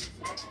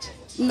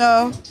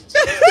 No.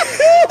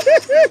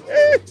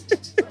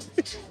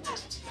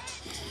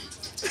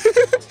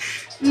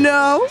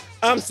 No.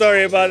 I'm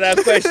sorry about that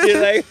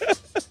question. Like,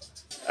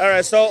 all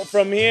right. So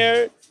from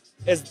here,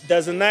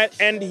 does the night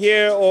end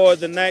here or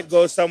the night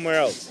goes somewhere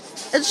else?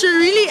 It should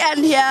really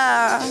end here.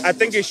 I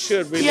think it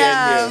should really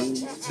end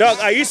here. Dog,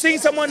 are you seeing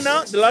someone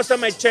now? The last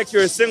time I checked,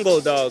 you're a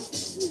single, dog.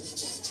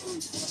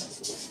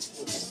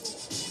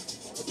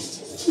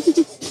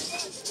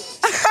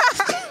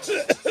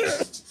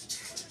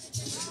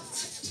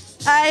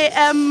 I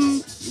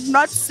am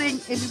not seeing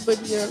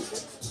anybody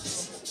else.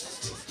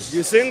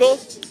 You single?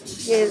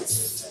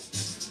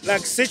 Yes.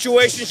 Like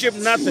situationship,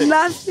 nothing?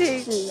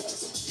 Nothing.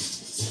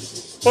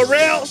 For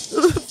real?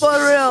 For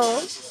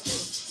real.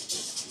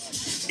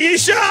 You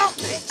sure?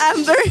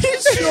 I'm very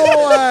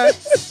sure.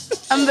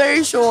 I'm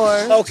very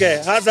sure.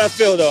 Okay, how's that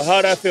feel though?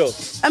 How'd that feel?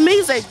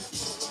 Amazing.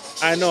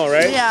 I know,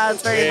 right? Yeah,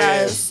 it's very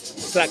nice.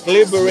 It's like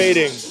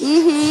liberating.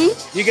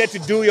 Mm-hmm. You get to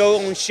do your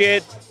own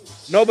shit.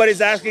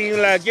 Nobody's asking you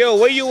like, yo,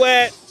 where you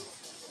at?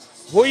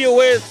 Who you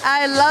with?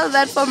 I love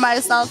that for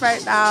myself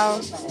right now.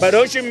 But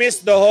don't you miss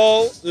the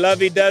whole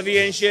lovey-dovey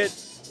and shit?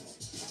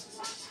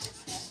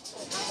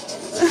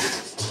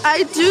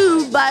 I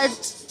do, but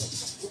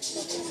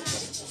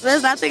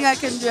there's nothing I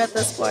can do at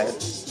this point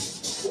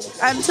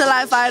until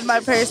I find my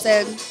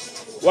person.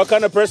 What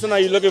kind of person are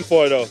you looking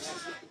for, though?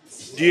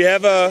 Do you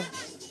have a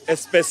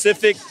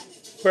specific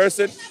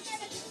person?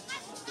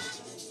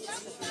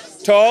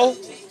 Tall?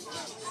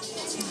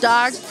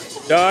 Dark.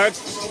 Dark?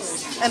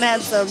 And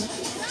handsome.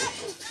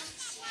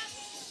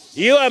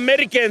 You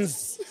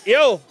Americans.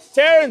 Yo,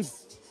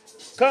 Terrence,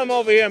 come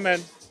over here,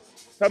 man.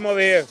 Come over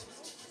here.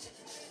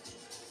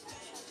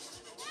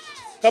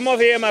 Come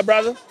over here, my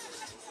brother.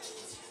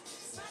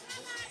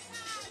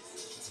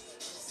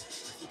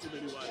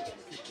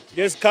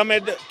 Just come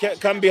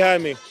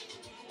behind me.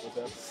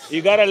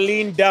 You gotta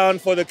lean down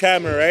for the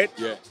camera, right?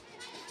 Yeah.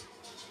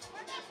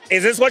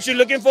 Is this what you're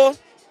looking for?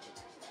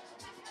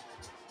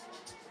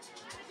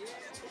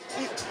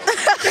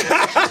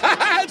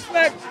 It's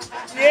like,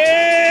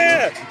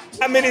 yeah.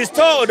 I mean, he's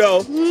tall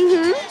though.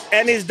 Mm-hmm.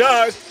 And he's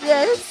dark.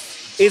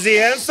 Yes. Is he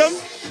handsome?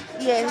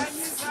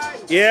 Yes.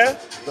 Yeah?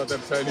 Got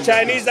them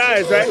Chinese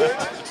eyes, right?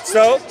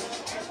 So,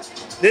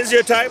 this is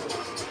your type?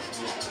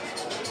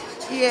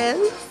 Yes.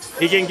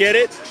 He can get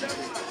it?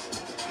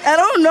 I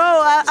don't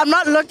know. I'm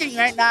not looking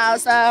right now,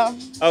 so.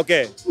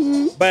 Okay.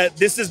 Mm-hmm. But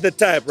this is the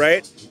type,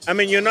 right? I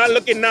mean, you're not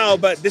looking now,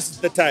 but this is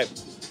the type.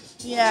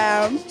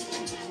 Yeah.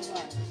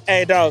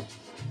 Hey, dog.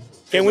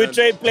 Can we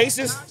trade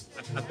places?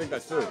 I think I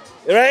should.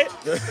 Right?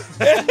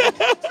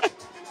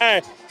 All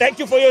right. Thank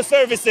you for your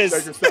services.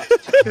 Thank you, sir.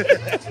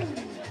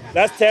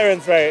 That's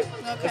Terrence, right?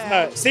 Okay. That's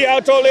not. See how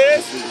tall he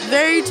is?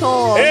 Very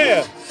tall.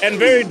 Yeah. And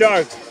very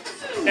dark.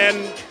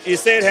 And you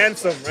said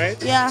handsome, right?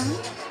 Yeah.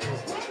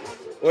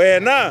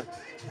 Buena.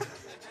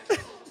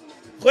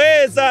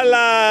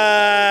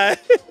 Juezala.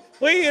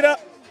 Cuida.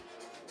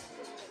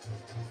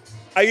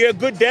 Are you a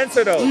good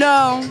dancer though?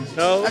 No.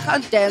 No? I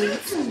can't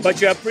dance. But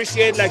you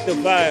appreciate like the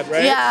vibe,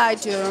 right? Yeah, I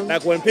do.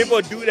 Like when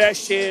people do that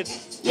shit.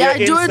 Yeah, I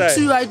do inside. it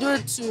too. I do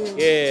it too.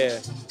 Yeah.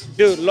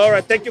 Dude,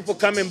 Laura, thank you for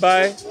coming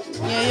by.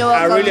 Yeah, you're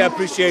welcome. I really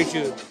appreciate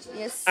you.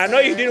 Yes. I know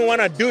you didn't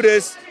want to do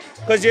this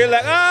because you're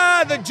like,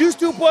 the Juice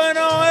 2.0.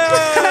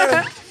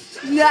 Yeah.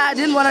 Yeah, I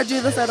didn't want to do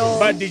this at all.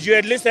 But did you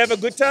at least have a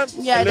good time?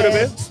 Yeah, a little I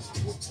did. bit?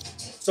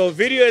 So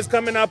video is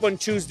coming up on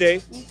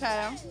Tuesday.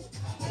 Okay.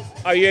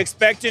 Are you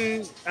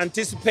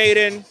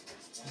anticipating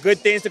good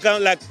things to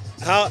come? Like,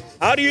 how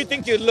do you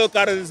think you look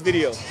out of this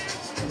video?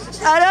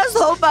 I just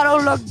hope I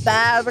don't look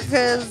bad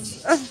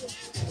because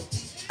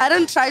I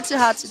didn't try too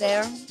hard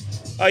today.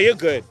 Oh, you're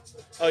good.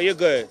 Oh, you're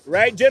good.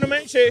 Right,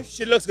 gentlemen?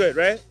 She looks good,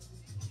 right?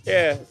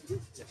 Yeah.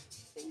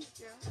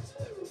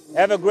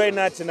 Have a great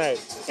night tonight.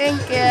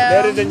 Thank you.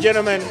 Ladies and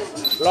gentlemen,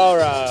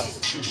 Laura.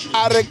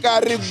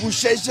 Arekari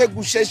gusheshe.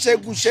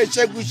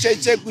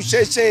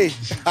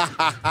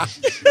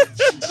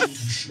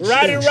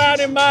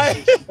 Rowdy, my.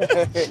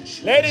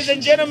 Ladies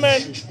and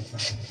gentlemen,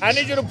 I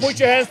need you to put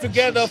your hands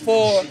together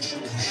for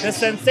the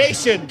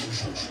sensation,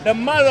 the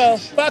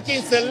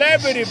motherfucking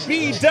celebrity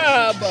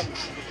B-Dub.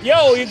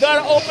 Yo, you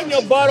gotta open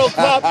your bottle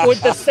cup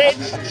with the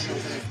Satan.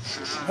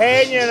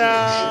 Hey, you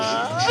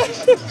know.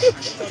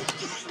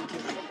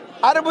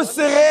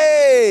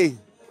 Arabusere.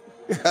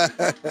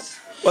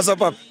 What's up,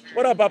 Pap?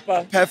 What up,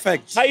 Papa?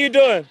 Perfect. How you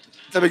doing?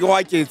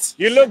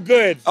 You look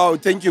good. Oh,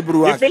 thank you,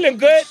 bro. You feeling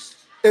good?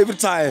 Every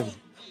time.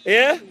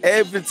 Yeah?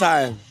 Every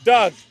time.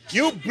 Dog,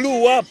 you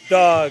blew up,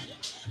 dog.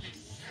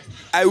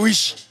 I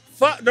wish.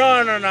 No.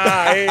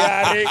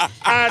 Hey,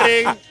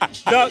 Aring.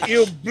 Dog,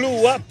 you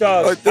blew up,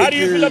 dog. Oh, how do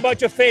you feel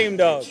about your fame,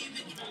 dog?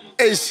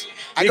 Ish.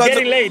 You're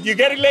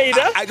getting laid,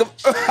 huh?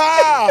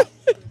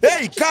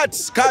 Hey, cut.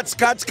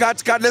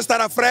 Let's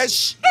start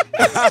afresh.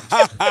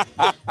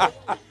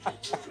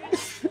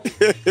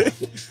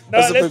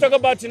 Now, let's talk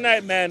about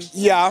tonight, man.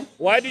 Yeah.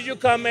 Why did you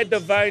come at the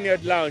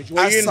Vineyard Lounge?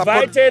 Were you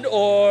invited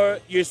or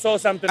you saw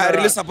something I around?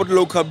 really support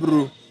local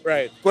brew.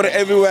 Right. For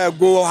everywhere I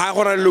go,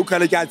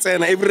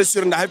 every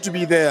restaurant, I have to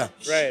be there.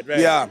 Right, right.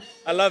 Yeah.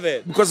 I love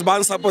it. Because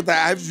band support,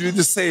 I have to do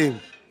the same.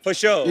 For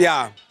sure.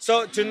 Yeah.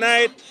 So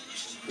tonight,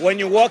 when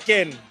you walk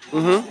in,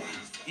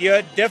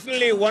 you're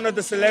definitely one of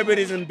the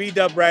celebrities in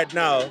B-Dub right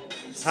now.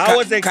 How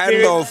was the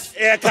experience? Kind of.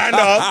 Yeah, kind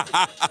of.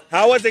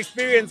 How was the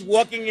experience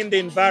walking in the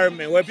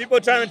environment? Were people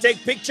trying to take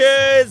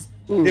pictures?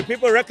 Did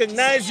people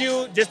recognize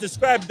you? Just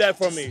describe that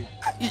for me.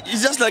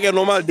 It's just like a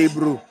normal day,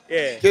 bro.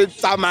 Yeah.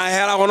 It's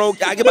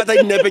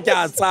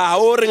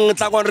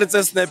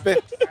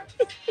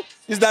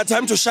that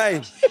time to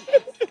shine.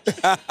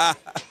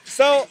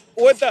 So,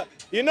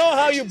 you know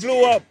how you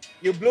blew up?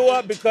 You blew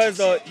up because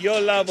of your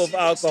love of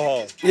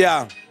alcohol.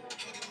 Yeah.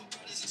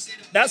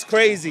 That's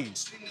crazy.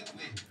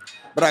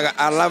 But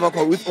I love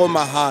alcohol with all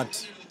my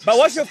heart. But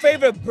what's your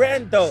favorite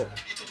brand, though?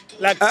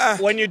 Like,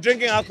 when you're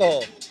drinking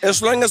alcohol? As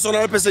long as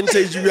 100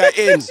 percentage you are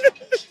in,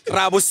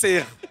 Rabo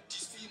Ser.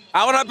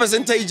 I want a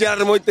percentage of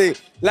the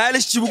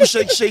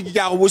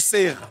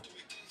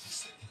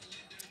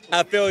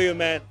I feel you,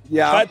 man.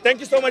 Yeah. But thank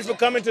you so much for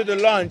coming to the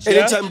launch.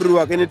 Anytime, bro.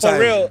 Anytime. For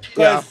real.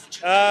 Because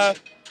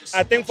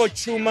I think for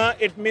Chuma,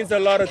 it means a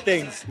lot of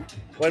things.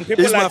 When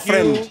people He's like my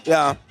friend. you.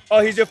 Yeah.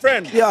 Oh, he's your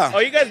friend? Yeah. Oh,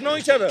 you guys know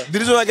each other? The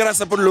reason I gotta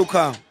support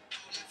local.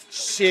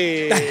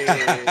 Shit.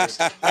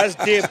 That's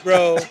deep,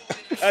 bro.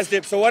 That's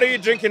deep. So what are you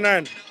drinking,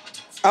 man?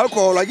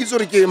 Alcohol. Like it's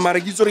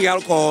already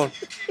alcohol.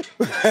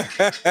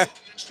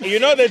 You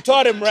know they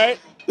taught him, right?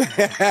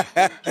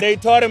 They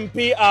taught him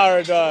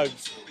PR,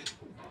 dogs.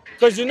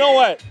 Because you know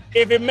what?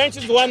 If he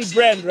mentions one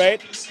brand,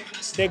 right,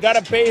 they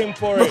gotta pay him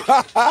for it.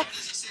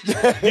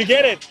 You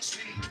get it?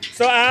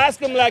 So I asked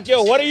him like,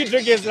 yo, what are you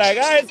drinking? He's like,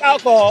 it's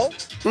alcohol.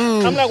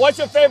 I'm like, what's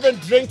your favorite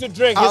drink to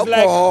drink? He's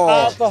like,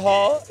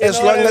 alcohol. As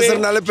long as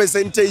there's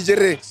percentage,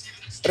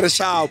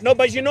 sharp. No,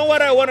 but you know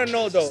what I want to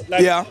know though?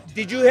 Like,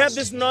 did you have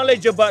this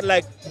knowledge about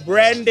like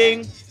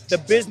branding, the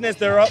business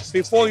thereof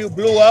before you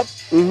blew up,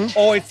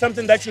 or it's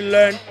something that you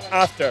learned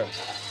after?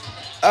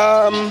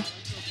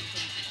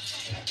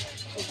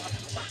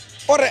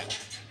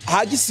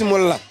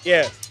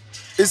 Yeah.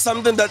 It's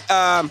something that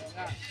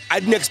I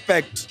didn't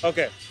expect.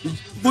 Okay.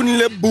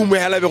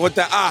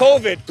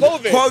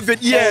 COVID,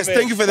 yes,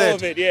 thank you for that.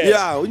 COVID,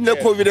 yeah.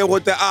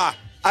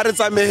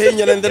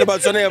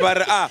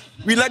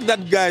 We like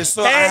that guy,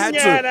 so I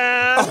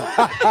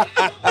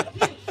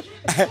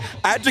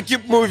had to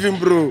keep moving,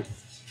 bro.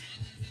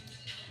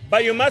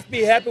 But you must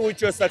be happy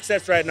with your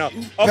success right now.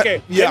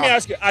 Okay, let me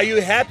ask you, are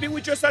you happy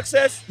with your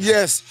success?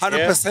 Yes,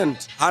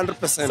 100%,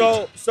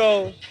 100%.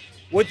 So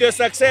with your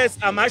success,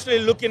 I'm actually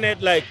looking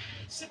at like,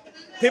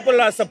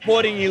 people are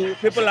supporting you.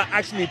 People are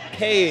actually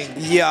paying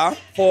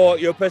for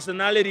your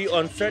personality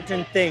on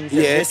certain things.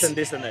 And this and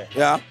this and that.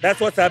 Yeah. That's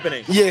what's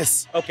happening.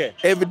 Yes. Okay.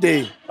 Every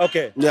day.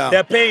 Okay. Yeah.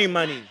 They're paying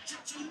money.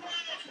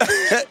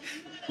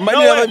 Money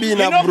never be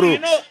enough, bro. You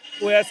know,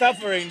 we are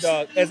suffering,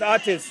 dog, as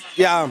artists.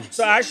 Yeah.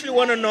 So I actually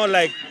want to know,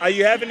 like, are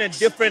you having a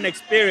different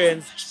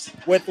experience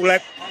with,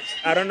 like,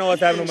 I don't know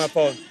what's happening on my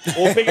phone.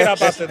 We'll pick it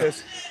up after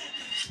this.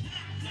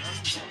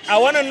 I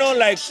want to know,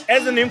 like,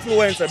 as an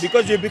influencer,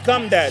 because you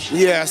become that.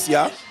 Yes,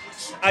 yeah.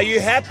 Are you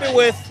happy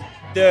with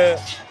the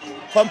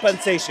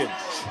compensation?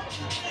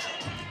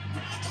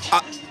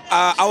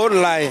 I won't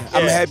lie.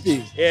 I'm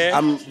happy. Yeah.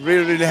 I'm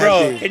really, really Bro,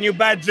 happy. can you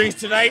buy drinks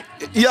tonight?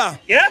 Yeah.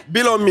 Yeah?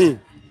 Bill on me.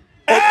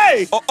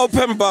 Hey!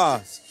 Open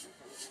bars.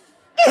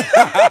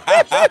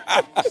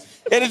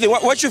 Anything.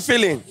 What you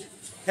feeling?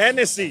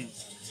 Hennessy.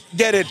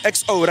 Get it.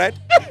 XO, right?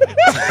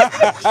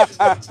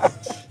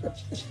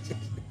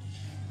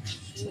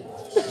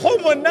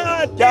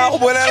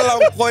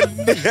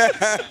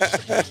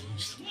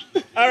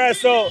 All right,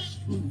 so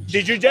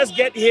did you just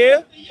get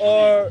here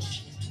or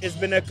it's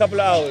been a couple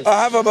of hours?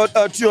 I have about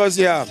 2 hours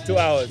here. 2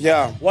 hours?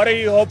 Yeah. What are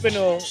you hoping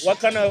to, what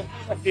kind of,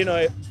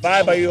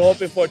 vibe are you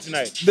hoping for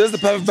tonight? This is the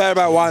perfect vibe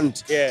I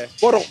want. Yeah.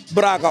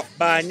 Braga.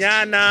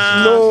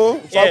 Banana. No.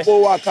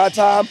 Fapo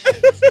Wakata.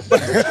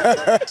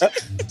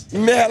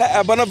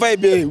 Abana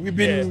vibe.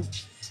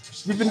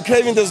 We've been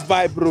craving this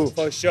vibe, bro.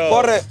 For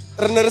sure.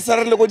 Then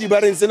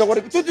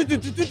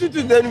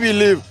we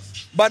leave.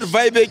 But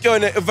vibe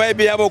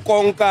yabo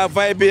konka,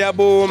 vibe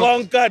yabo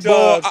konka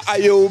dog.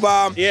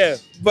 Ayoba. Yeah.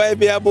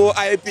 Vibe yabo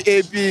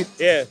IP.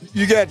 Yeah.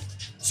 You get.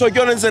 So you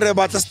don't say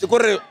rebata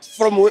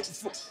from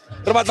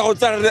rebata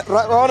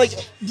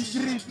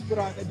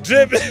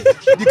drip.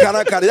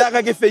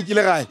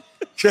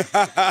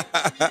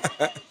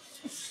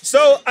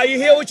 So are you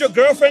here with your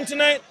girlfriend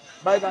tonight?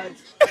 Bye bye.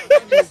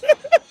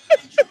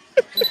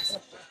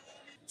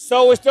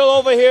 So we're still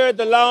over here at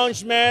the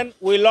lounge, man.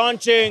 We're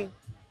launching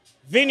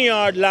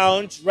Vineyard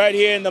Lounge right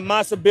here in the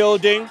Massa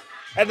building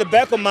at the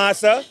back of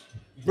Massa.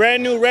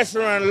 Brand new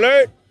restaurant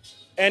alert.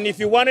 And if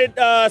you wanted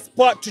a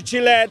spot to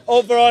chill at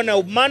over on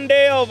a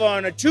Monday, over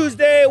on a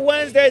Tuesday,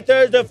 Wednesday,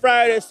 Thursday,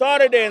 Friday,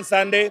 Saturday, and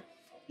Sunday,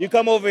 you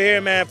come over here,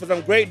 man, for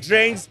some great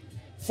drinks.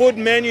 Food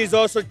menu is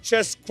also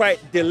just quite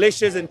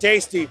delicious and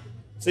tasty.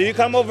 So you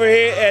come over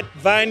here at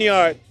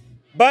Vineyard.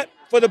 But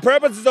for the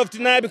purposes of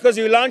tonight, because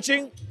you're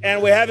launching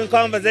and we're having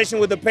conversation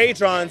with the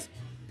patrons,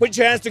 put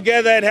your hands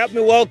together and help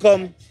me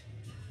welcome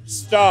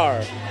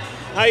Star.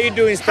 How you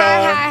doing,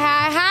 Star?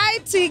 Hi,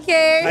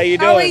 Tkay. How you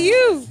doing? How are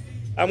you?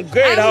 I'm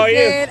good. How are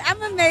you?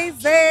 I'm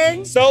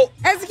amazing. So,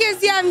 as you can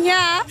see, I'm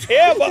here.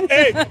 Yeah, but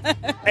hey,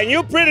 and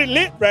you're pretty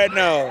lit right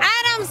now. And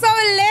I'm so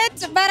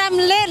lit, but I'm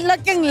lit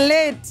looking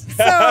lit.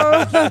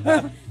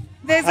 So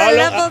there's a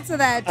level to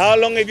that. How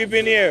long have you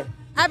been here?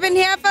 I've been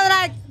here for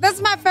this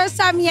is my first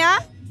time here.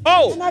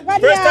 Oh,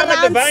 first time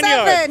at the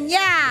Vineyard. 7,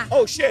 yeah.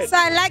 Oh, shit. So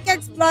I like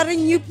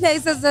exploring new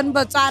places in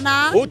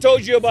Botswana. Who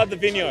told you about the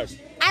Vineyard?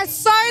 I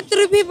saw it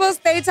through people's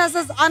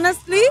statuses,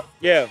 honestly.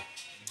 Yeah.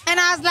 And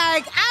I was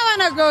like, I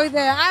want to go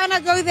there. I want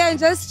to go there and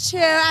just chill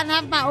and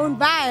have my own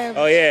vibe.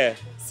 Oh, yeah.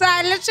 So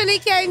I literally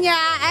came here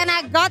and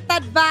I got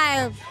that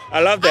vibe. I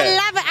love that. I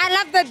love it. I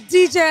love the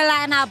DJ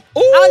lineup. Ooh.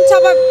 On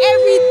top of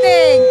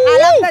everything. I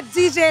love the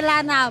DJ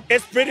lineup.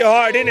 It's pretty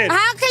hard, isn't it?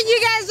 How can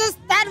you guys just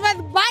start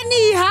with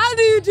Bunny? How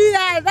do you do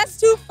that? That's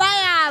too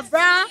fire,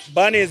 bruh.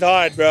 Bunny is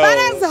hard, bro.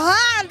 Bunny's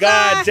hard,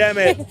 God damn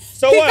it.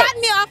 So he what?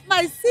 got me off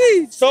my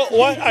seat. So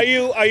what? Are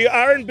you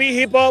R&B,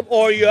 hip hop,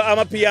 or I'm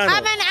a piano?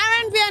 I'm an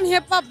R&B and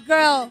hip hop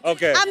girl.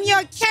 Okay. I'm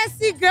your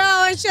Cassie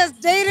girl and she's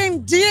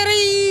dating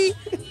Diddy.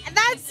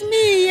 That's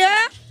me,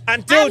 yeah?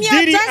 Until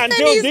Diddy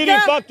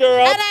fucked her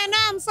up. And I know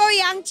I'm so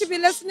young to be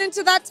listening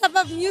to that type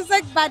of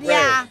music, but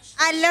yeah,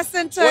 I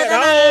listen to Wait, it and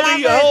I love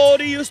it. How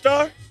old are you,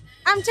 Star?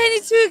 I'm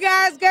 22,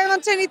 guys, going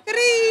on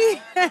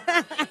 23.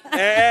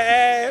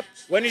 Hey.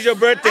 When is your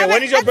birthday?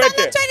 When is your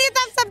birthday? It's on the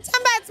 20th of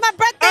September. It's my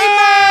birthday,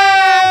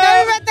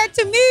 man. Happy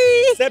birthday to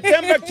me.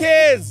 September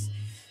kids.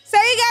 So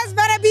you guys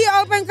better be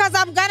open because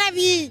I'm going to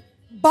be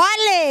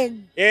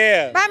balling.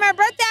 Yeah. By my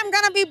birthday, I'm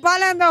going to be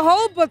balling. The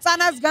whole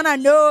Botswana's going to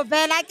know.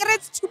 Like,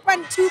 it's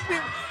 2.2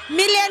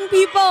 million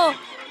people.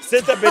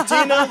 Sister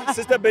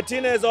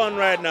Bettina is on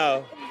right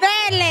now.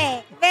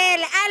 Vele.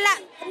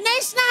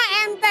 National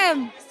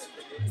anthem.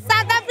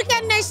 South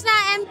African national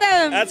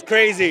anthem. That's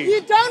crazy.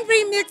 You don't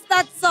remix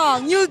that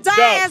song. You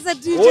die as a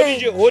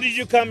DJ. Who did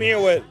you come here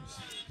with?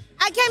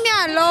 I came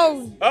here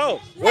alone.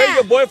 Oh, where's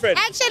your boyfriend?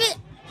 Actually,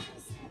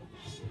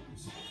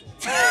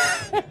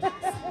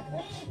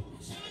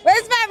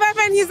 where's my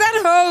boyfriend? He's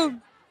at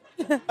home.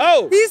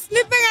 Oh. He's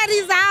sleeping at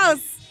his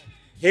house.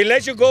 He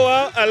let you go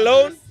out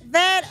alone?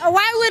 Then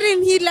why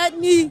wouldn't he let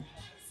me?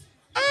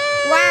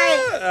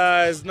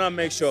 Why? It's not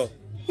make sure.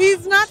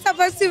 He's not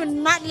supposed to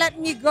not let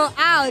me go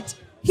out.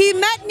 He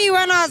met me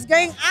when I was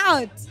going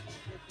out.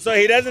 So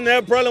he doesn't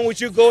have a problem with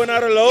you going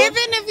out alone? Even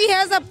if he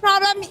has a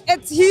problem,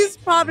 it's his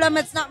problem.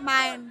 It's not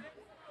mine.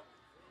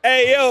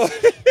 Hey, yo.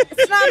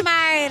 It's not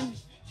mine.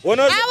 I'm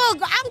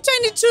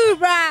 22,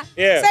 bruh.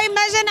 Yeah. So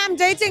imagine I'm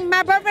dating.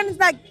 My boyfriend is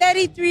like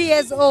 33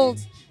 years old.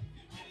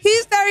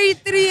 He's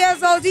 33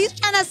 years old. He's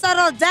trying to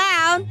settle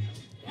down.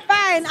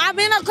 Fine. I'm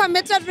in a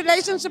committed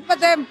relationship with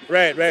him.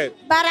 Right.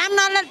 But I'm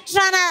not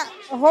trying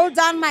to hold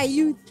down my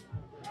youth.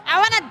 I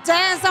want to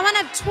dance. I want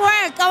to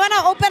twerk. I want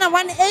to open a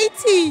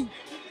 180.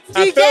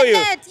 Do you get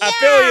it? I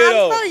feel you,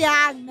 though. I'm still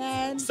young,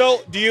 man.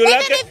 So, do you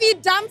like it? Even if he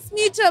dumps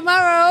me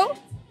tomorrow,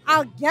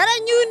 I'll get a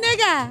new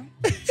nigga.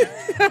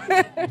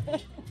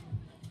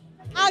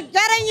 I'll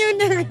get a new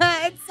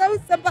nigga. It's so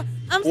simple.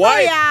 I'm so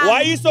young. Why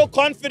are you so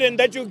confident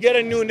that you get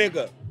a new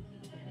nigga?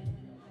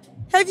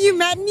 Have you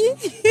met me?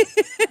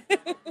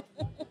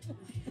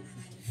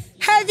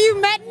 Have you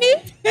met me?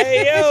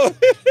 Hey, yo.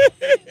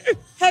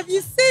 Have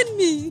you seen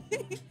me?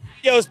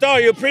 Yo, Star,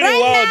 you're pretty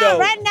wild, though.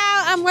 Right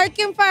now, I'm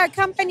working for a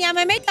company. I'm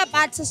a makeup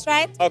artist,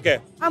 right? Okay.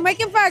 I'm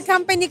working for a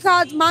company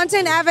called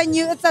Mountain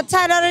Avenue. It's a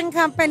tailoring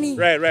company.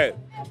 Right.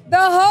 The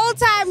whole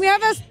time, we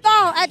have a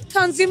store at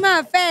Consumer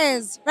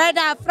Affairs, right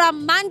now,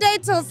 from Monday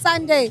till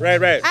Sunday.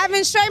 Right. I've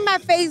been showing my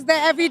face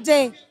there every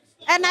day.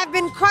 And I've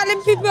been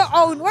calling people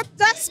own.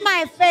 That's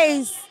my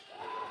face.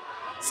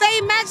 So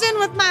imagine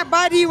with my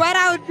body what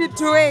I would be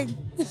doing.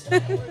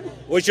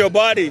 With your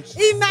body?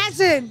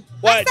 Imagine.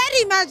 What? I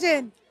said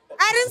imagine.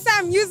 I didn't say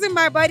I'm using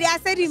my body. I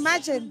said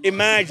imagine.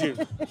 Imagine.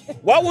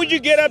 What would you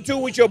get up to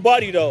with your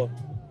body, though?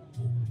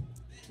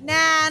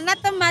 Nah,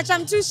 nothing much.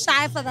 I'm too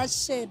shy for that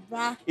shit,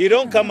 bruh. You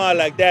don't come out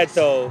like that,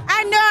 though.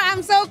 I know.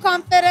 I'm so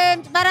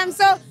confident, but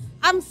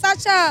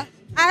I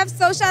have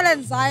social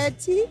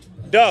anxiety.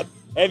 Doug,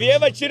 have you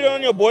ever cheated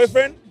on your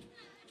boyfriend?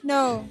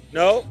 No.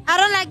 No? I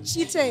don't like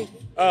cheating.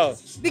 Oh.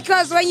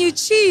 Because when you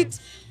cheat,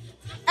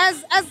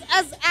 as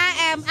I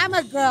am, I'm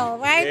a girl,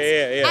 right?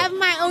 Yeah. I have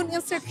my own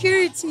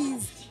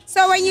insecurities.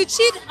 So when you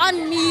cheat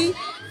on me,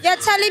 you're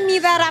telling me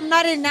that I'm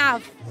not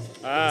enough.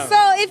 So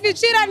if you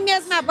cheat on me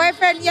as my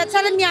boyfriend, you're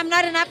telling me I'm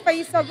not enough for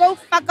you, so go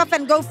fuck off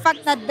and go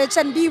fuck that bitch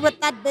and be with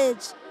that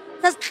bitch.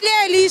 Because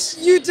clearly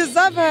you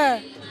deserve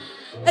her,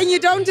 and you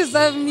don't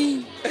deserve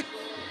me.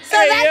 So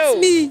that's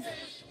me.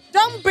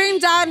 Don't bring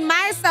down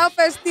my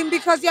self-esteem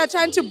because you're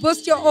trying to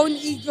boost your own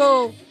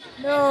ego.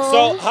 No.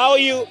 So how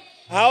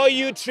are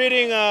you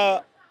treating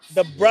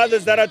the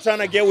brothers that are trying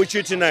to get with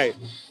you tonight?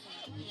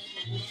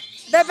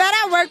 They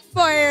better work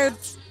for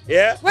it.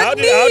 Yeah? How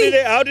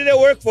did they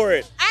work for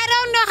it? I I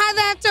don't know how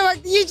they have to work.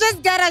 You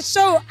just gotta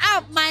show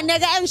up, my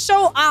nigga, and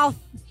show off.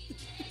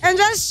 And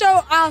just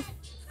show off.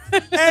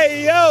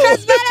 Hey, yo.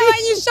 Because better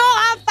when you show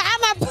up,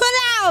 I'ma pull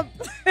up.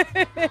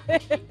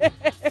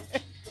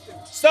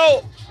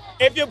 So,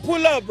 if you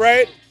pull up,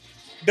 right,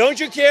 don't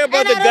you care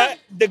about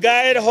the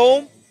guy at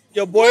home?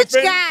 Your boyfriend?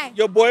 Which guy?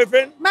 Your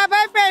boyfriend? My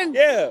boyfriend?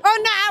 Yeah. Oh,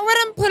 no, I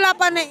wouldn't pull up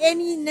on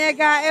any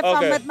nigga if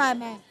I'm with my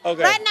man.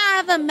 Okay. Right now, I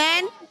have a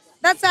man.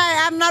 That's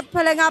why I'm not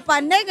pulling up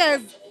on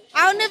niggas.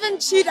 I won't even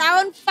cheat. I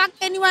won't fuck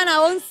anyone. I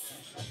won't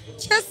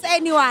kiss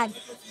anyone.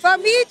 For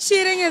me,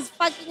 cheating is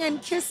fucking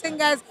and kissing,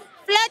 guys.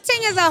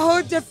 Flirting is a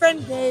whole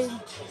different game.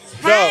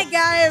 Hi,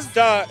 guys.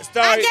 I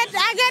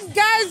get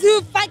guys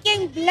who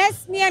fucking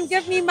bless me and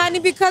give me money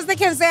because they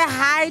can say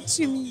hi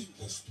to me.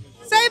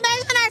 So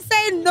imagine I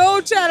say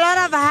no to a lot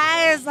of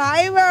highs.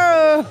 Hi,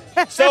 bro.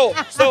 So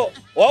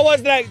what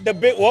was like the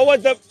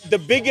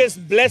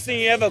biggest blessing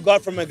you ever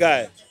got from a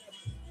guy?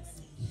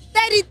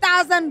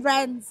 30,000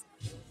 rands.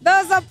 There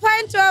was a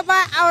point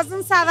where I was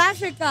in South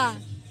Africa.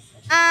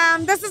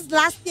 This is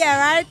last year,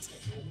 right?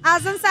 I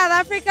was in South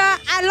Africa.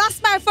 I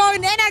lost my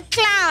phone in a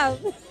club.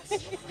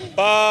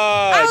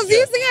 I was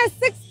using a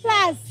 6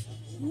 Plus.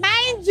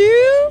 Mind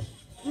you.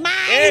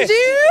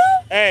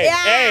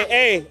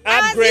 Hey,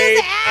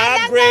 upgrade.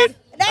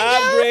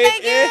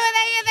 Thank you.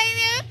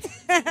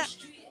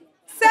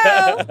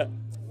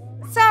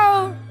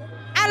 So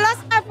I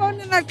lost my phone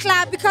in a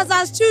club because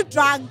I was too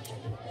drunk.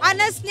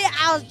 Honestly,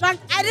 I was drunk.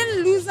 I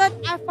didn't lose it.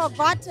 I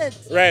forgot it.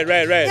 Right.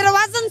 It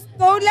wasn't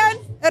stolen.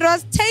 It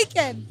was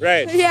taken.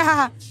 Right.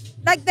 Yeah.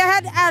 Like they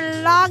had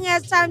a long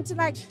ass time to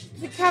like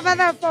recover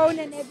the phone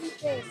and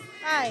everything.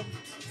 Fine.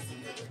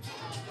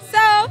 So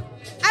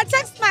I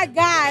text my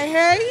guy,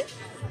 hey.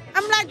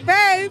 I'm like,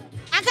 babe,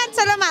 I can't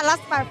tell him I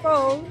lost my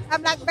phone.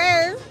 I'm like,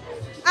 babe,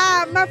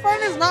 my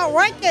phone is not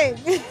working.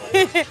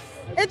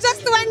 It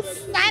just went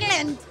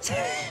silent.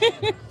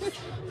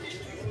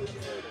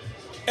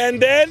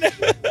 And then?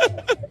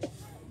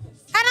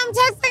 And I'm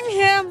texting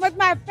him with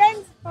my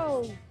friend's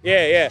phone.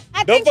 Yeah.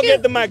 Don't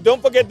forget the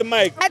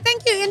mic. I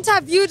think you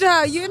interviewed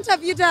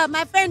her.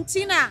 My friend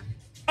Tina.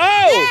 Oh!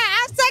 Yeah,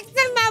 I was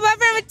texting my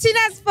boyfriend with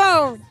Tina's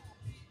phone.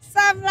 So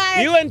I'm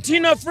like... You and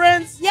Tina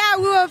friends? Yeah,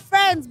 we were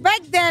friends.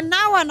 Back then,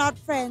 now we're not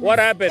friends. What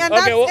happened? And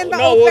Okay, we'll talk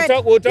about we it.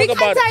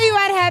 can't tell you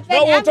what happened.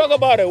 No, we'll talk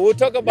about it.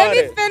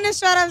 Let me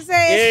finish what I'm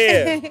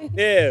saying.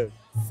 Yeah.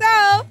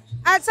 So,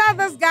 I tell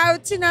this guy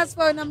with Tina's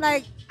phone, I'm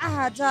like,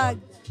 dog,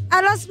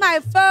 I lost my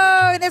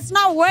phone. It's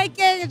not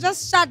working. It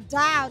just shut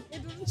down.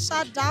 It didn't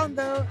shut down,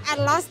 though. I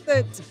lost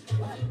it.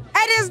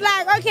 And he's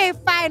like, okay,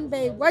 fine,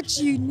 babe. What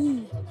you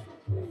need?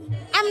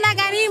 I'm like,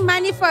 I need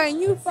money for a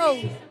new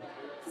phone.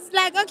 He's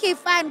like, okay,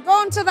 fine.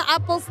 Go into the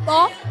Apple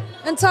store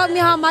and tell me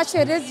how much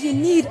it is you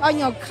need on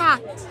your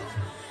card.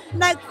 I'm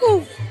like,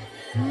 cool.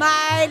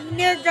 My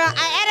nigga,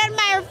 I added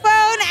my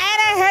phone, I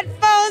added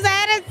headphones, I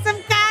added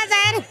some cards,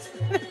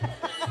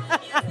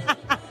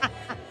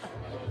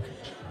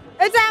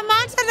 It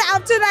amounted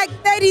up to like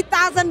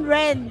 30,000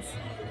 rands.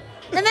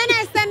 And then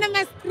I send him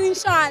a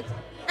screenshot.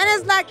 And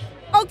it's like,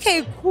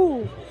 okay,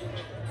 cool.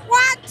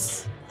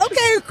 What?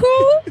 Okay,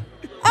 cool?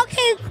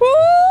 Okay,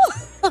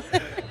 cool?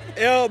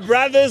 Yo,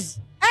 brothers.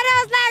 And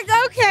I was like,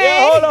 okay.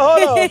 Yeah, hold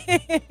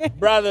on.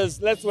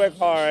 Brothers, let's work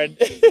hard.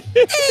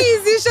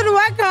 Please, you should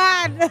work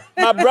hard.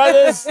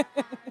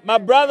 My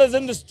brothers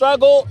in the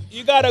struggle,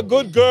 you got a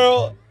good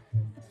girl.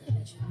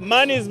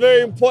 Money is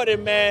very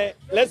important, man.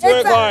 Let's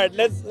work hard.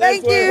 Let's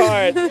work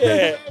hard.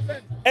 Yeah.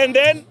 And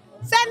then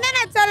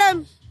I tell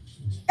him,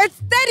 it's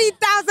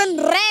 30,000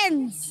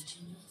 rands.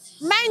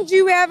 Mind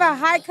you, we have a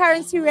high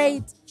currency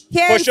rate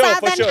here in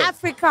Southern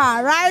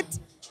Africa, right?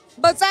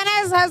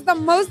 Botswana has the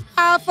most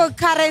powerful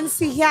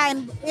currency here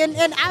in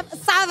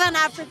Southern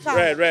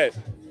Africa. Right.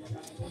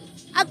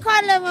 I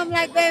call him, I'm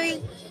like,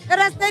 baby, it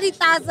was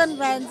 30,000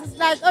 rands. It's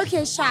like,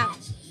 okay, sharp.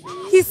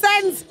 He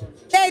sends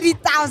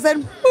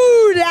 30,000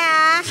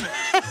 pula.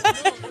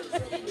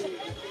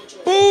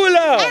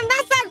 Pula. And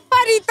that's like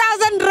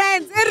 40,000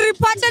 rands. It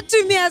reported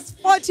to me as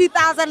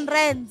 40,000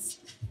 rands.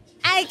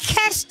 I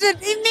cashed it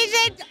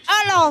immediately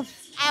all off.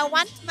 I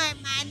want my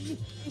money.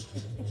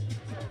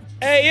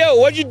 Hey, yo,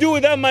 what'd you do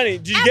with that money?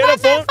 Did you get a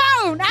phone?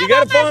 You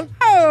got a phone?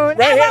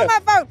 Right here. My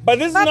phone. But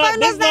this is not.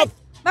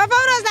 My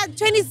phone was like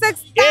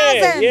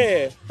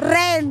 26,000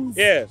 rands.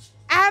 Yeah.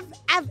 I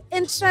have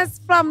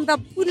interest from the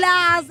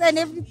pulas and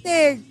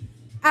everything.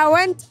 I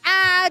went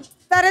out,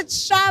 started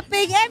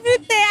shopping,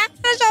 everything. I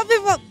started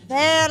shopping for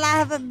well, I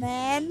have a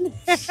man.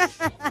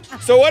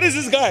 So what is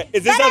this guy?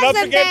 Is this South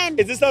African?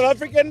 Is this South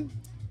African?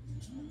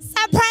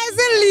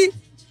 Surprisingly,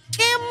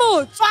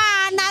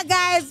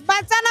 guys,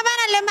 but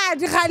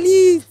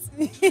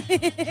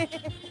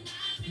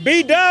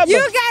B-dub. You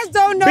guys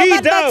don't know,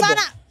 but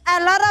Botswana,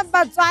 a lot of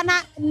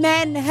Botswana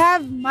men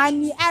have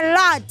money, a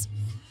lot.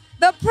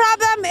 The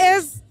problem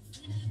is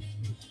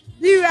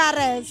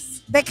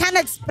URS. They can't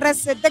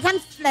express it. They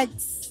can't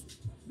flex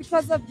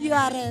because of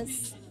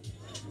URS.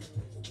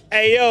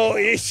 Hey, yo.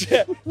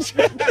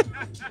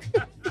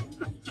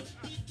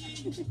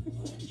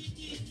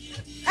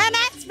 And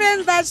I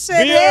experience that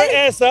shit.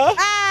 VRS, huh?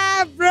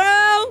 Ah,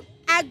 bro,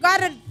 I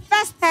got it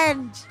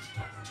firsthand.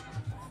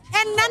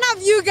 And none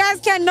of you guys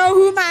can know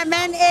who my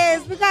man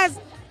is because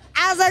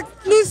I was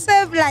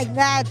exclusive like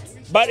that.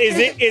 But is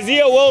he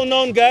a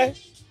well-known guy?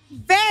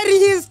 Very.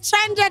 He's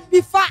trended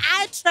before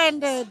I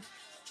trended.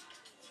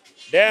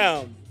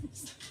 Damn.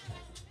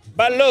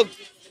 But look,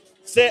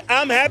 say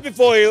I'm happy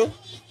for you.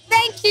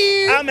 Thank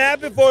you. I'm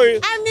happy for you.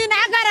 I mean,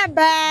 I got a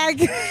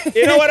bag.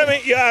 You know what I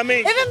mean? Yeah, I mean.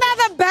 Even though I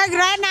have a bag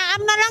right now,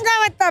 I'm no longer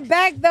with the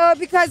bag though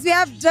because we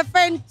have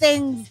different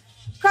things.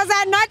 Because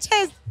I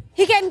noticed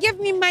he can give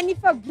me money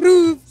for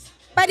grooves,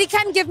 but he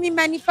can't give me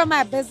money for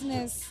my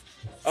business.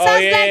 So I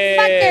was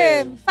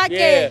like, fuck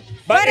him.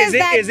 But what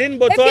is in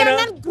Botswana? If you're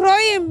not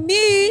growing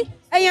me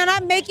and you're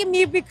not making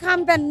me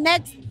become the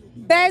next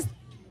best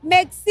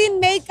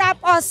Maxine makeup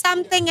or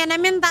something, and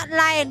I'm in that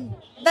line,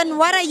 then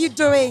what are you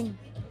doing?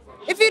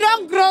 If you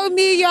don't grow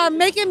me, you're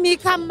making me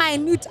come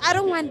minute. I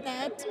don't want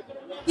that.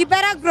 You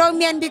better grow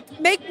me and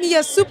make me a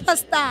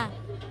superstar.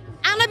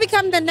 I'm gonna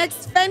become the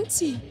next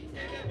Fenty.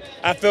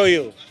 I feel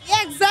you.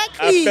 Yeah,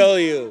 exactly. I feel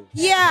you.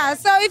 Yeah,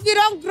 so if you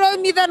don't grow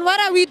me, then what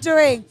are we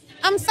doing?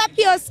 I'm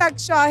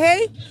sapiosexual,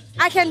 hey?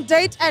 I can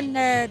date a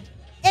nerd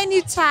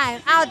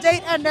anytime. I'll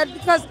date a nerd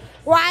because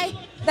why?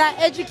 They're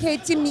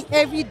educating me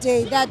every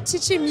day. They're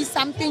teaching me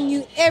something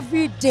new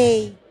every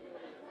day.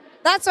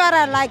 That's what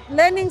I like,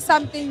 learning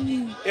something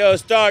new. Yo,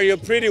 Star, you're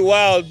pretty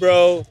wild,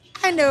 bro.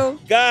 I know.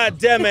 God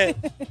damn it.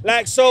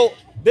 Like, so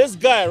this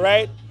guy,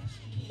 right?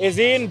 Is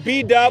he in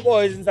B-Dub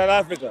or is he in South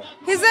Africa?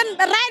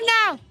 Right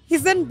now,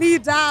 he's in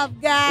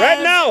B-Dub, guys.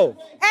 Right now?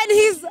 And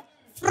he's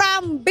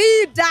from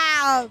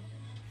B-Dub.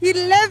 He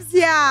lives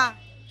here.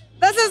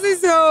 This is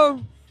his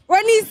home.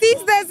 When he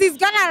sees this, he's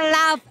gonna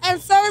laugh.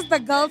 And so is the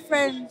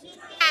girlfriend.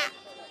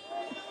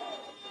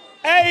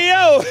 Hey,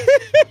 yo.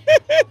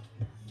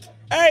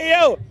 Hey,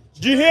 yo.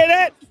 Did you hear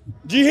that?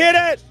 Did you hear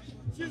that?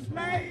 She's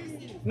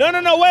made.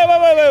 No,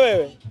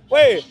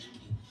 wait.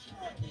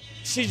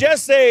 She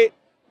just said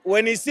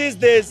when he sees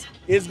this,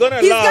 he's gonna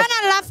laugh. He's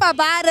gonna laugh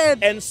about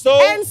it. And so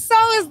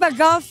is the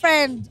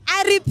girlfriend.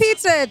 I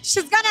repeat it.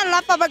 She's gonna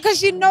laugh about it because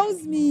she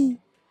knows me.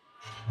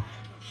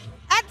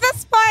 At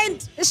this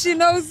point, she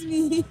knows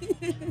me.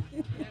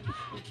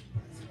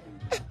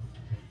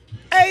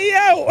 Hey,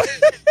 yo.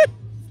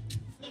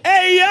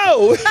 Hey,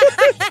 yo.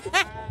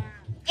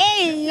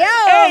 Hey, yo.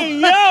 Hey,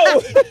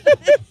 yo.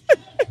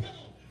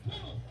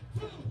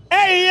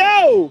 Hey,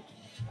 yo.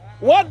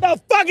 What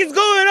the fuck is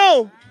going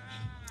on?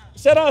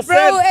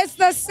 Bro, it's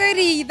the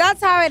city.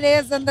 That's how it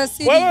is in the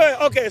city. Wait.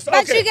 Okay. So,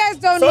 but you guys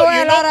don't know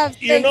a lot of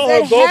things. You know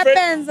her girlfriend? It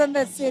happens in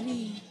the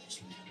city.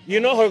 You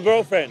know her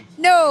girlfriend?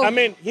 No. I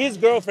mean, his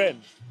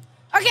girlfriend.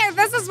 Okay,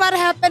 this is what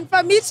happened.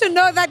 For me to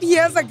know that he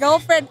has a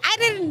girlfriend, I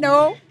didn't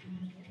know.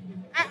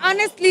 I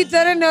honestly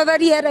didn't know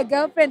that he had a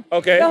girlfriend.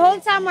 Okay. The whole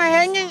time we're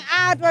hanging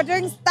out, we're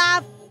doing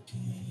stuff.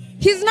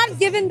 He's not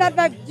giving that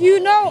back. You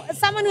know,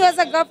 someone who has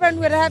a girlfriend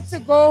would have to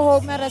go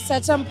home at a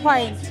certain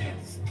point.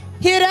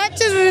 He'd have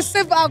to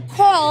receive a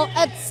call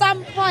at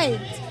some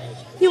point.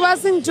 He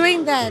wasn't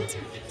doing that.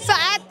 So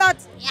I thought,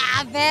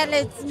 yeah, well,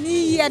 it's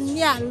me and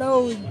me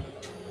alone.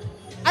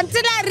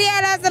 Until I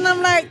realized, and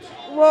I'm like,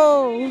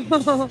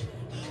 whoa.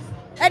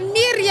 And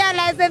me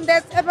realizing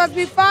this, it was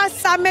before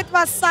Summit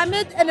was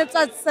Summit and it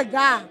was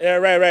Cigar. Yeah,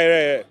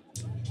 right.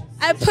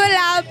 I pull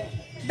up,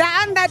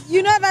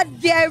 you know that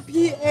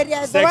VIP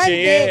area, Section, the one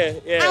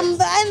there. Yeah. I'm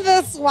in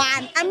this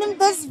one. I'm in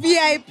this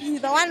VIP,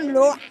 the one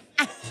low.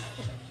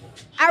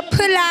 I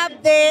pull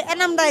up there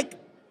and I'm like,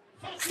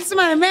 that's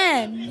my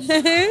man.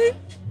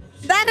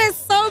 That is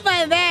so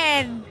my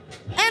man.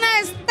 And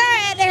I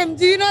stare at him.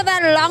 Do you know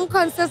that long,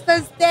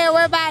 consistent stare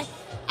whereby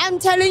I'm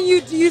telling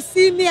you, do you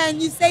see me?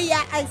 And you say,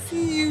 yeah, I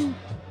see you.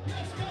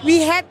 We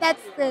had that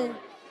stare.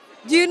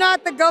 Do you know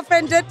what the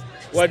girlfriend did?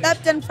 What?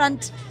 Stepped in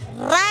front,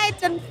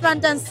 right in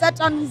front, and sat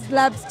on his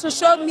laps to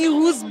show me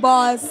who's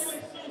boss.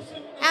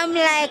 I'm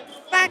like,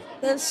 fuck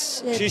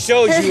this shit. She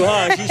showed you,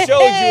 huh? She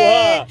showed you,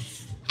 huh?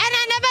 And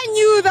I never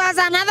knew there was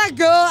another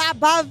girl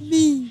above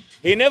me.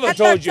 He never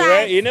told you,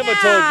 right? He never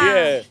told you,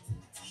 yeah.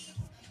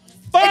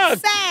 Fuck!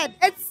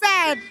 It's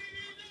sad.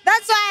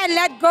 That's why I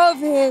let go of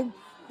him.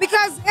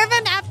 Because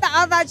even after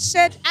all that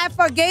shit, I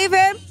forgave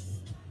him.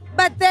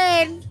 But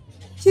then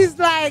he's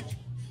like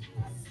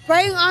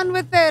going on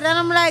with it. And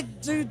I'm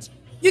like, dude,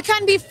 you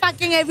can't be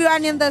fucking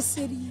everyone in the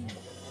city.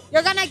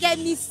 You're gonna get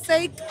me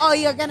sick or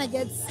you're gonna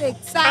get sick.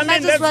 So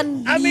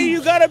I mean,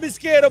 you gotta be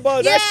scared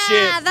about that shit.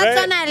 Yeah, that's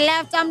right? when I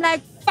left. I'm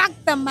like, fuck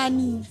the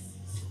money.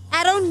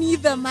 I don't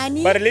need the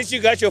money. But at least you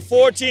got your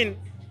 14.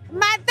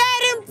 My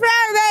 13 Pro,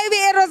 baby,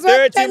 it was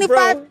worth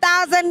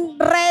 25,000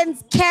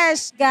 rands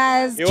cash,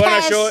 guys. You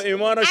wanna show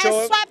him? I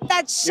swiped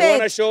that shit. You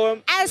wanna show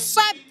him? I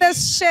swiped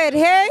this shit,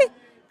 hey?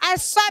 I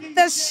swiped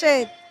this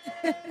shit.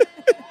 You're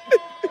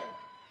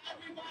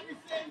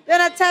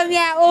gonna tell me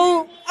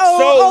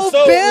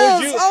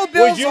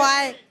bills,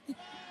 why?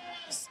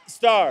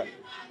 Star,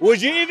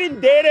 would you even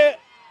date a?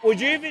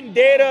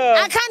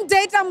 I can't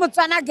date a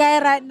Botswana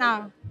guy right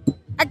now.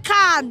 I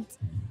can't.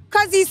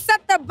 Because he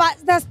set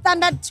the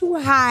standard too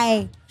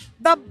high.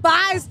 The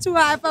bar is too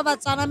high for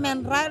Botswana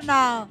man right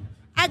now.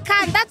 I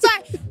can't. That's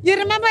why you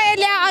remember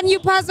earlier on you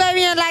paused by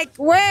me and like,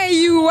 where are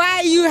you? Why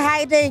are you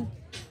hiding?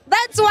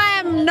 That's why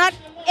I'm not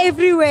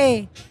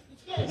everywhere.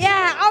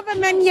 Yeah, all the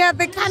men here,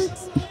 they can't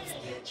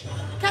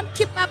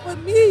keep up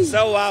with me.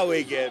 So while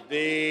we get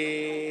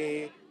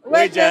big,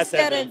 we're just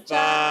having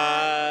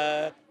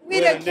fun. We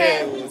don't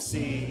care we'll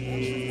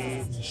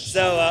see.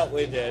 So what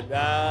we did,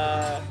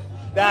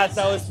 that's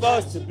how it's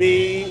supposed to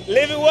be.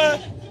 Living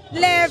what?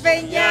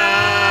 Living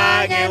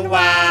young and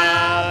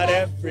wild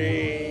and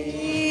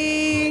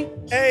free.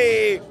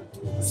 Hey.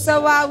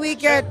 So while we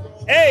get.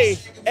 Hey.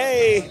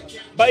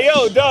 But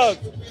yo, dog,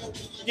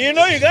 you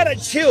know you gotta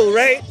chill,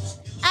 right?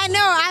 I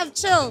know, I've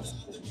chilled.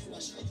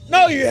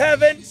 No, you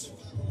haven't.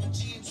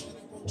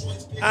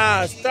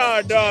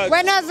 Star dog.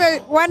 When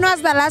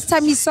was the last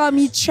time you saw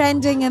me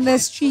trending in the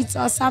streets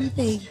or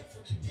something?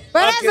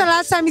 When was the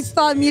last time you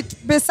saw me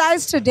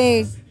besides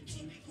today?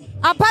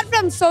 Apart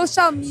from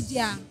social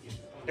media.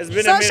 It's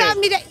been a minute. Social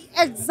media,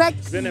 exactly.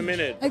 It's been a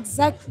minute.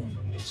 Exactly.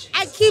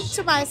 I keep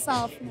to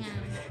myself now.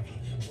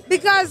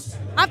 Because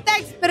after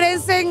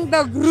experiencing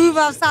the groove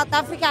of South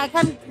Africa, I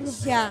can't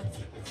groove here.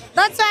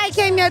 That's why I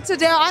came here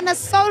today on a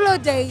solo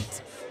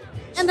date.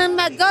 And then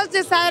my girls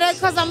decided,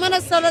 because I'm on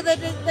a solo date,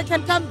 they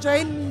can come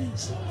join me.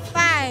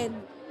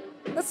 Fine.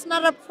 That's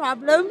not a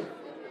problem.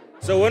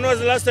 So when was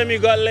the last time you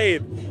got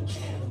laid?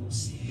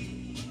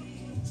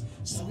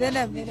 It's been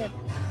a minute.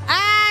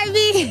 I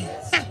mean,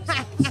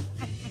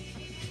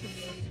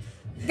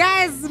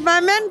 guys, my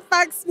man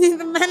fucks me.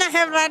 The man I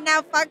have right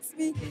now fucks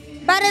me.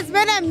 But it's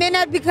been a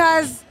minute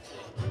because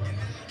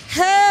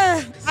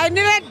I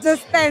needed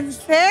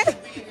distance.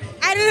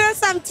 I needed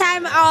some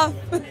time off.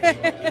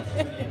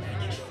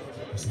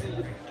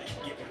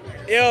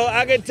 Yo,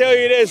 I can tell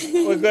you this.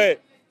 Well, good.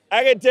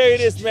 I can tell you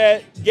this,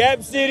 man.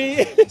 Gap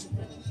City,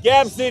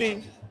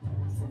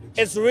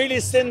 it's really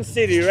Sin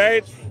City,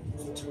 right?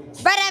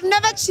 But I've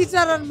never cheated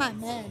on my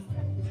man.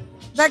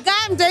 The guy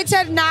I'm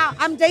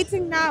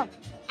dating now,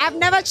 I've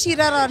never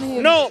cheated on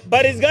him. No,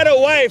 but he's got a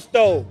wife,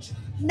 though.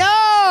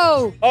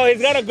 No. Oh,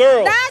 he's got a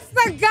girl. That's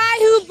the guy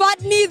who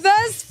bought me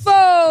this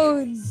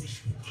phone.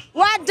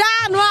 We're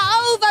done. We're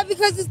over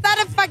because he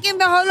started fucking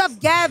the whole of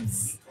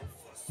Gabs.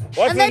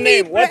 What's his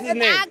name? What's his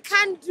name? I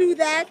can't do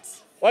that.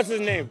 What's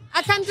his name?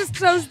 I can't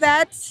disclose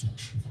that.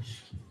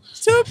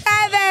 Too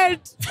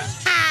private.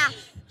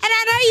 And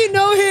I know you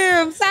know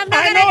him, so I'm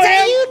not going to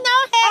tell you. You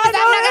know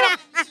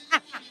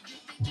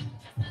him.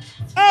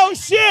 Oh,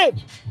 shit.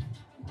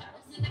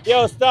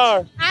 Yo,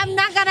 Star. I'm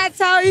not going to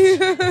tell you.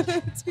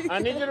 I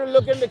need you to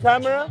look in the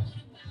camera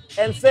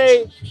and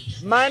say,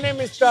 my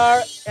name is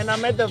Star, and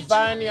I'm at the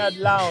Vineyard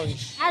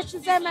Lounge. I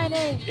should say my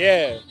name.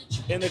 Yeah,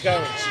 in the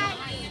camera.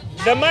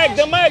 The mic.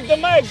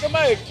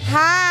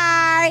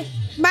 Hi,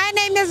 my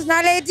name is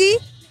Naledi,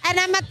 and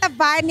I'm at the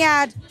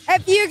Vineyard.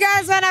 If you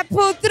guys want to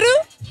pull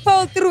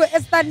through.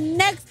 It's the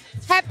next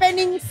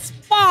happening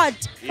spot,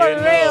 for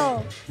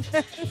real.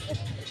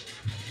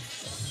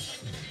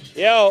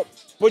 Yo,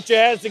 put your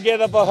hands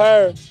together for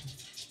her.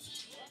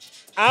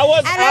 I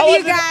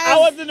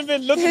wasn't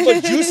even looking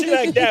for juicy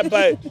like that,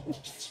 but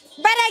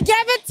I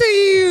gave it to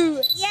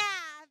you. Yeah.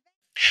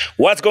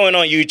 What's going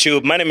on,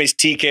 YouTube? My name is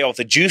Tkay of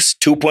the Juice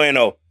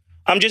 2.0.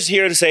 I'm just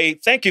here to say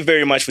thank you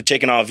very much for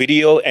checking our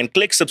video and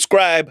click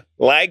subscribe,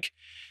 like,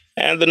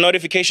 and the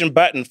notification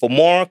button for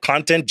more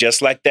content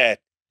just like that.